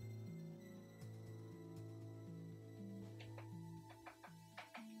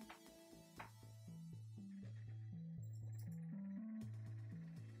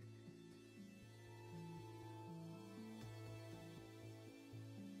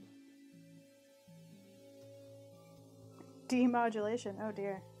 Demodulation, oh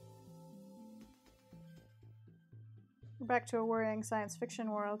dear. We're back to a worrying science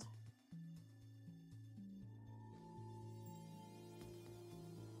fiction world.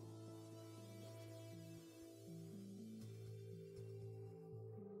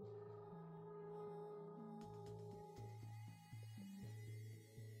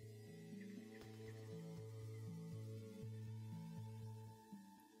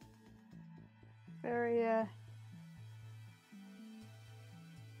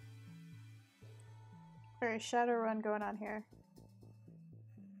 Very Shadowrun going on here.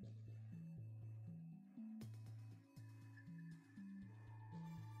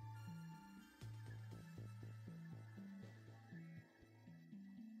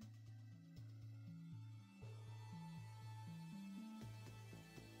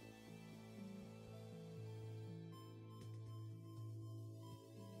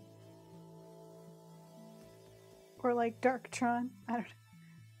 Or like Darktron, I don't know.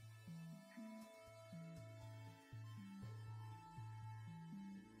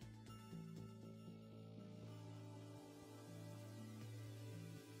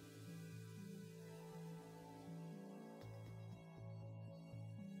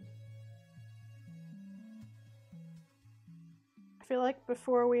 I feel like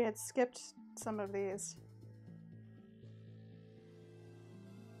before we had skipped some of these.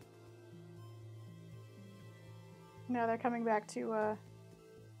 Now they're coming back to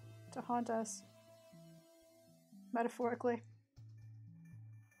haunt us. Metaphorically.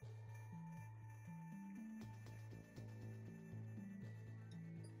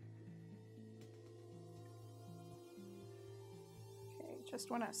 Okay,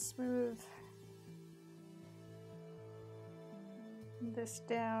 just want to smooth this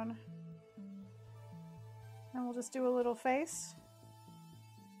down. And we'll just do a little face.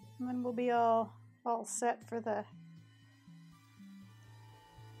 And then we'll be all set for the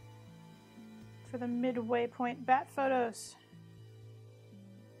midway point bat photos.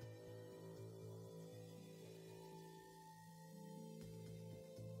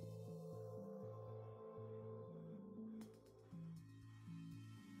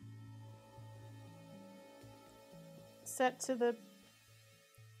 Set to the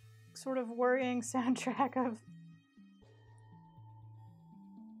sort of worrying soundtrack of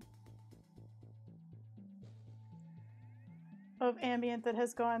ambient that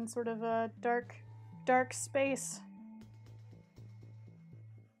has gone sort of a dark space.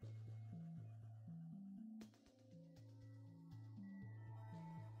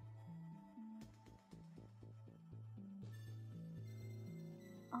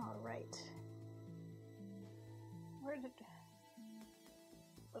 All right. Where did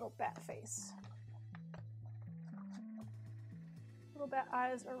little bat face? Little bat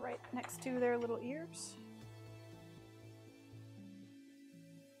eyes are right next to their little ears.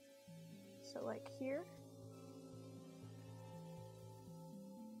 So like here.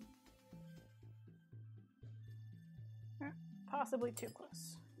 Possibly too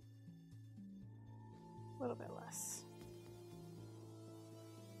close. A little bit less.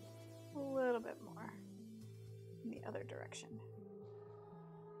 A little bit more in the other direction.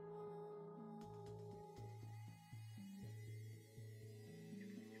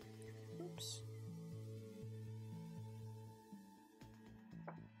 Oops.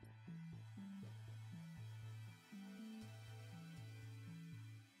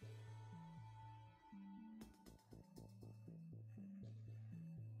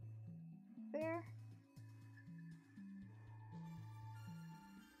 There.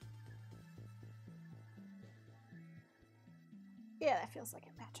 Yeah, that feels like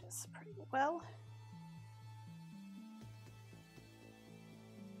it matches pretty well.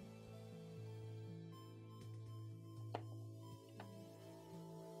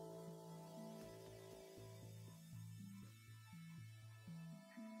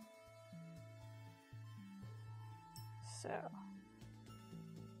 So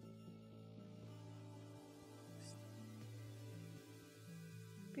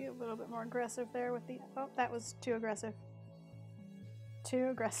be a little bit more aggressive there with the, oh, that was too aggressive. Too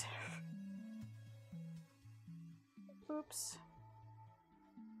aggressive. Oops.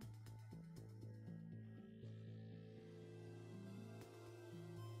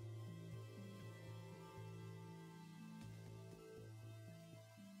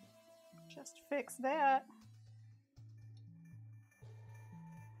 Just fix that.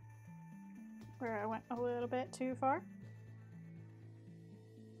 Where I went a little bit too far.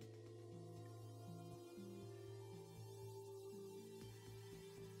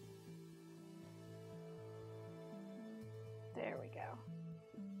 There we go.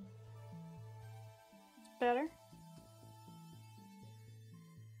 Better.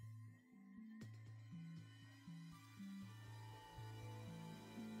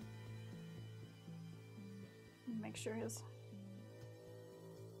 Make sure his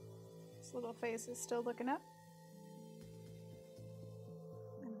little face is still looking up.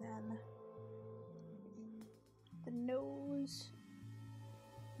 And then the nose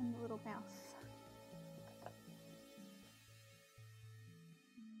and the little mouth.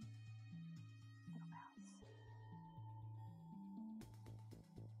 Little mouth.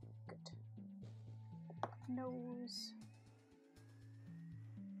 Good. Nose.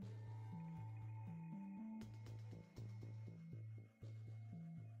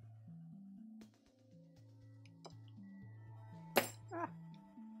 Ah.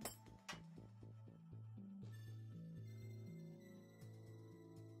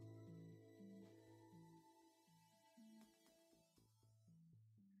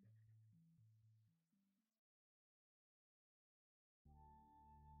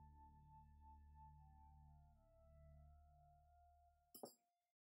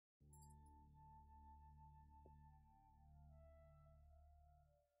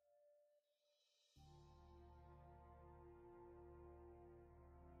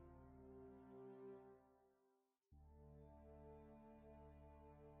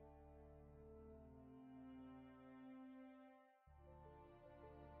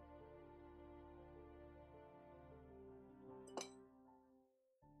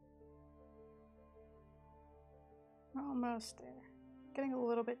 Almost there. Getting a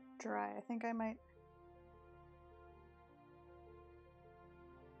little bit dry. I think I might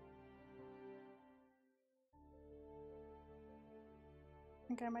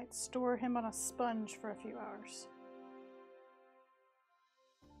store him on a sponge for a few hours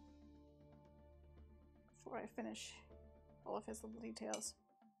before I finish all of his little details.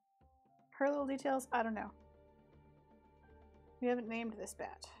 Her little details? I don't know. We haven't named this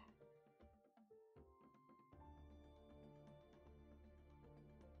bat.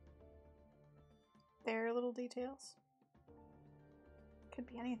 Their little details? Could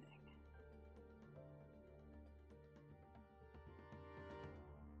be anything.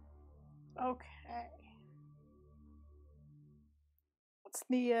 Okay. That's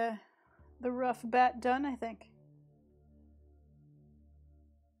the rough bat done, I think.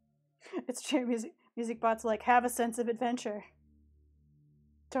 It's chair music bots like, have a sense of adventure.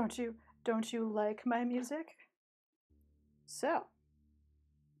 Don't you like my music? So,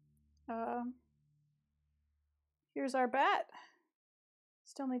 here's our bat.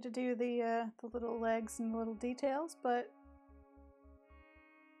 Still need to do the little legs and the little details, but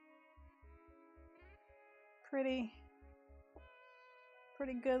pretty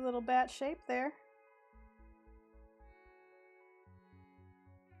good little bat shape there.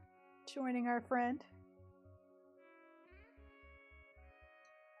 Joining our friend.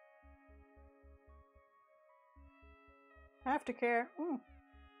 Aftercare. Ooh.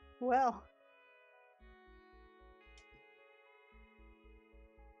 Well.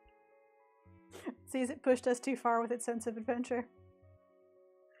 Sees it pushed us too far with its sense of adventure.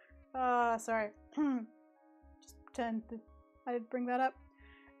 Sorry. Just pretend that I didn't bring that up.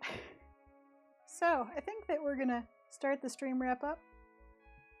 So, I think that we're gonna start the stream wrap up.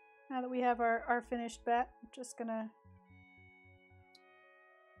 Now that we have our finished bat, I'm just gonna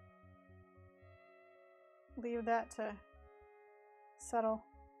leave that to settle.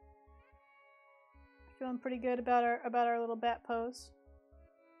 Feeling pretty good about our little bat pose.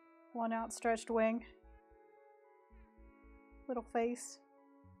 One outstretched wing. Little face.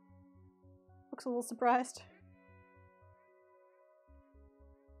 Looks a little surprised.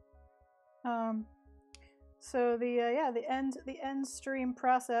 So the end stream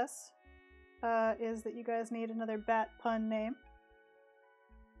process is that you guys need another bat pun name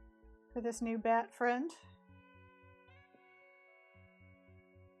for this new bat friend.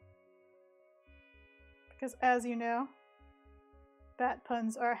 Because as you know, bat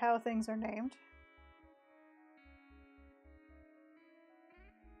puns are how things are named.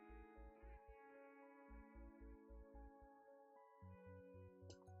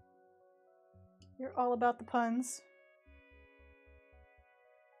 You're all about the puns.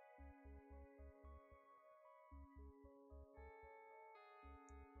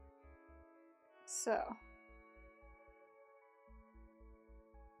 So.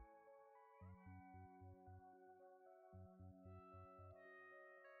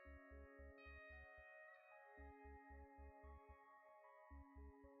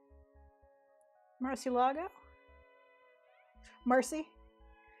 Murcielago? Mercy?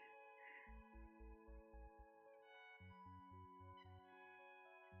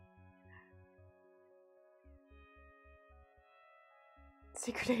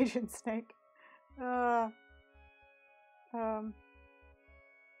 Secret Agent Snake.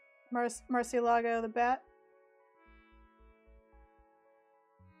 Murcielago the bat.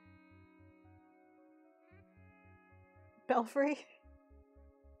 Belfry.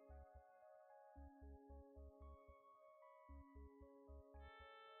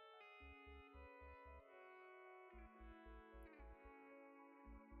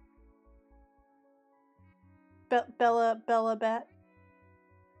 Bella Bat.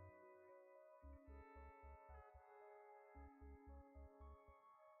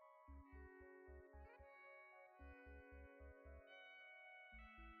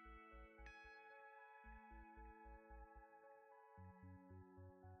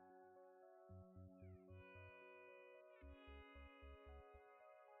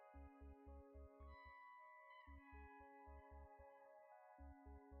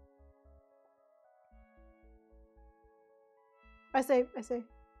 I say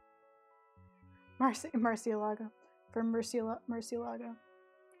Murcielago. For Murcielago.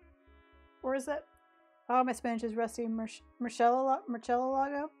 Or is that? Oh, my Spanish is rusty. Murcielago?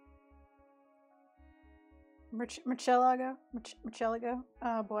 Murcielago?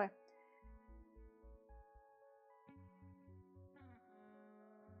 Oh boy.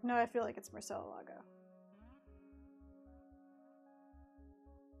 No, I feel like it's Murcielago.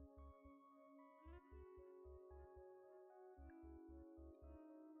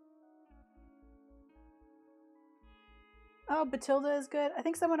 Oh, Batilda is good. I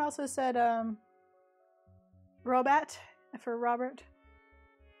think someone also said Robat for Robert,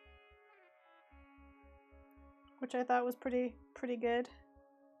 which I thought was pretty good.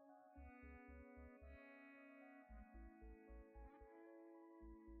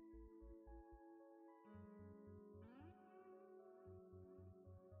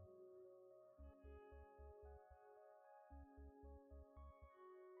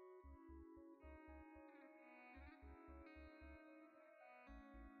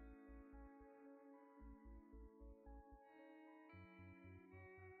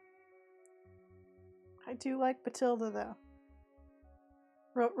 I do like Batilda though.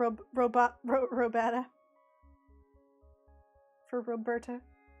 Robata. For Roberta.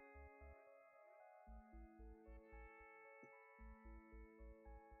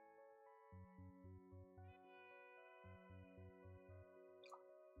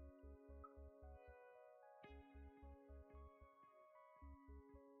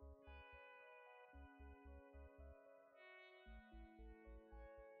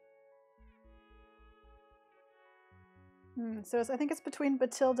 So I think it's between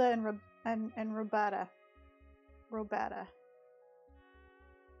Batilda and Robata. Robata.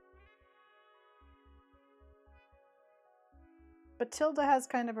 Batilda has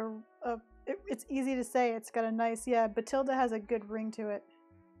kind of it's easy to say. It's got a nice, yeah. Batilda has a good ring to it.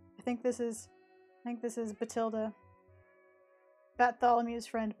 I think this is Batilda. Bartholomew's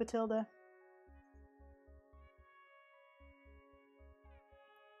friend, Batilda.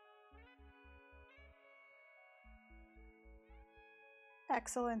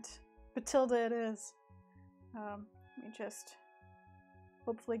 Excellent. Batilda it is. Let me just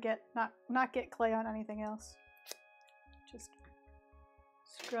hopefully not get clay on anything else. Just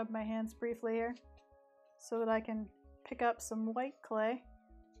scrub my hands briefly here so that I can pick up some white clay,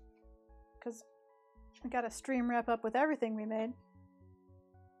 because we got a stream wrap up with everything we made.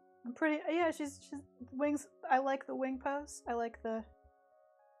 I'm pretty, yeah, she's wings. I like the wing pose. I like the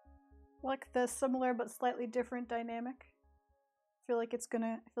similar but slightly different dynamic. I feel like it's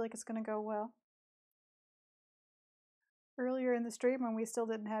gonna go well. Earlier in the stream, when we still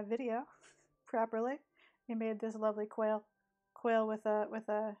didn't have video properly, we made this lovely quail with a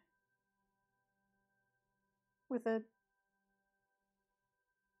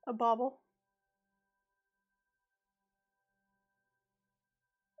bauble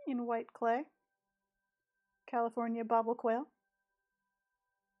in white clay, California bauble quail.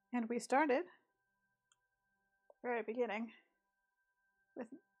 And we started very beginning with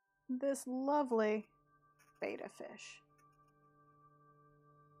this lovely betta fish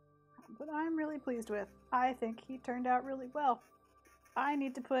that I'm really pleased with. I think he turned out really well. I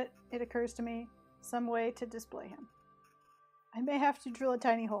need to put, it occurs to me, some way to display him. I may have to drill a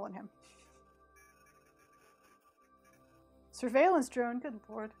tiny hole in him. Surveillance drone, good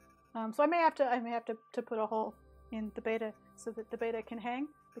lord. So I may have to put a hole in the betta so that the betta can hang,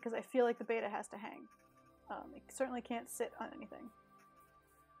 because I feel like the betta has to hang. It certainly can't sit on anything.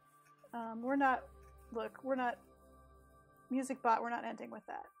 We're not music bot, we're not ending with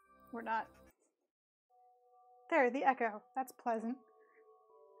that. We're not. There, the echo. That's pleasant.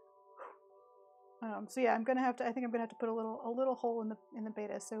 So yeah, I think I'm gonna have to put a little hole in the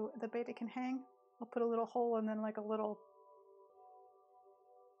betta so the betta can hang. I'll put a little hole and then like a little.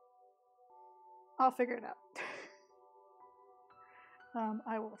 I'll figure it out.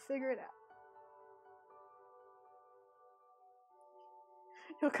 I will figure it out.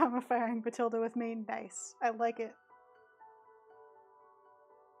 You'll come a firing Batilda with me. Nice. I like it.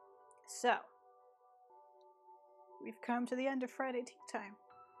 So, we've come to the end of Friday Tea Time.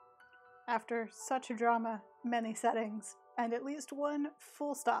 After such a drama, many settings, and at least one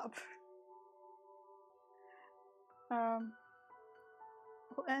full stop. We'll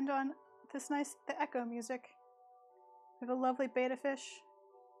end on this nice echo music. We have a lovely betta fish.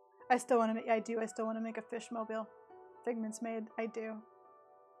 I still want to make a fish mobile. Figment's made. I do.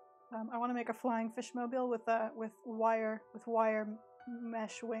 I want to make a flying fish mobile with wire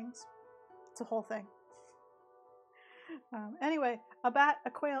mesh wings. It's a whole thing. Anyway, a bat, a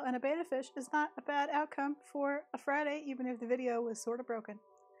quail, and a betta fish is not a bad outcome for a Friday, even if the video was sort of broken.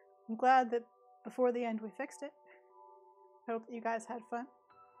 I'm glad that before the end we fixed it. I hope that you guys had fun.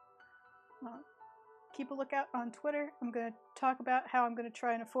 Keep a lookout on Twitter. I'm going to talk about how I'm going to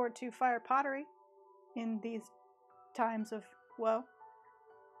try and afford to fire pottery in these times of woe.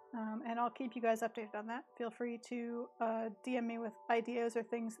 And I'll keep you guys updated on that. Feel free to DM me with ideas or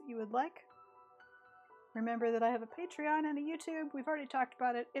things that you would like. Remember that I have a Patreon and a YouTube. We've already talked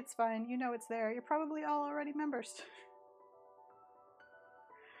about it. It's fine. You know it's there. You're probably all already members.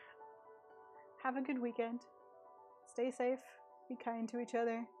 Have a good weekend. Stay safe. Be kind to each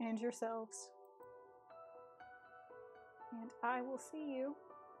other and yourselves. And I will see you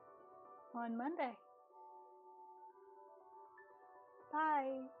on Monday.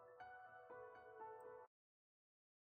 Bye.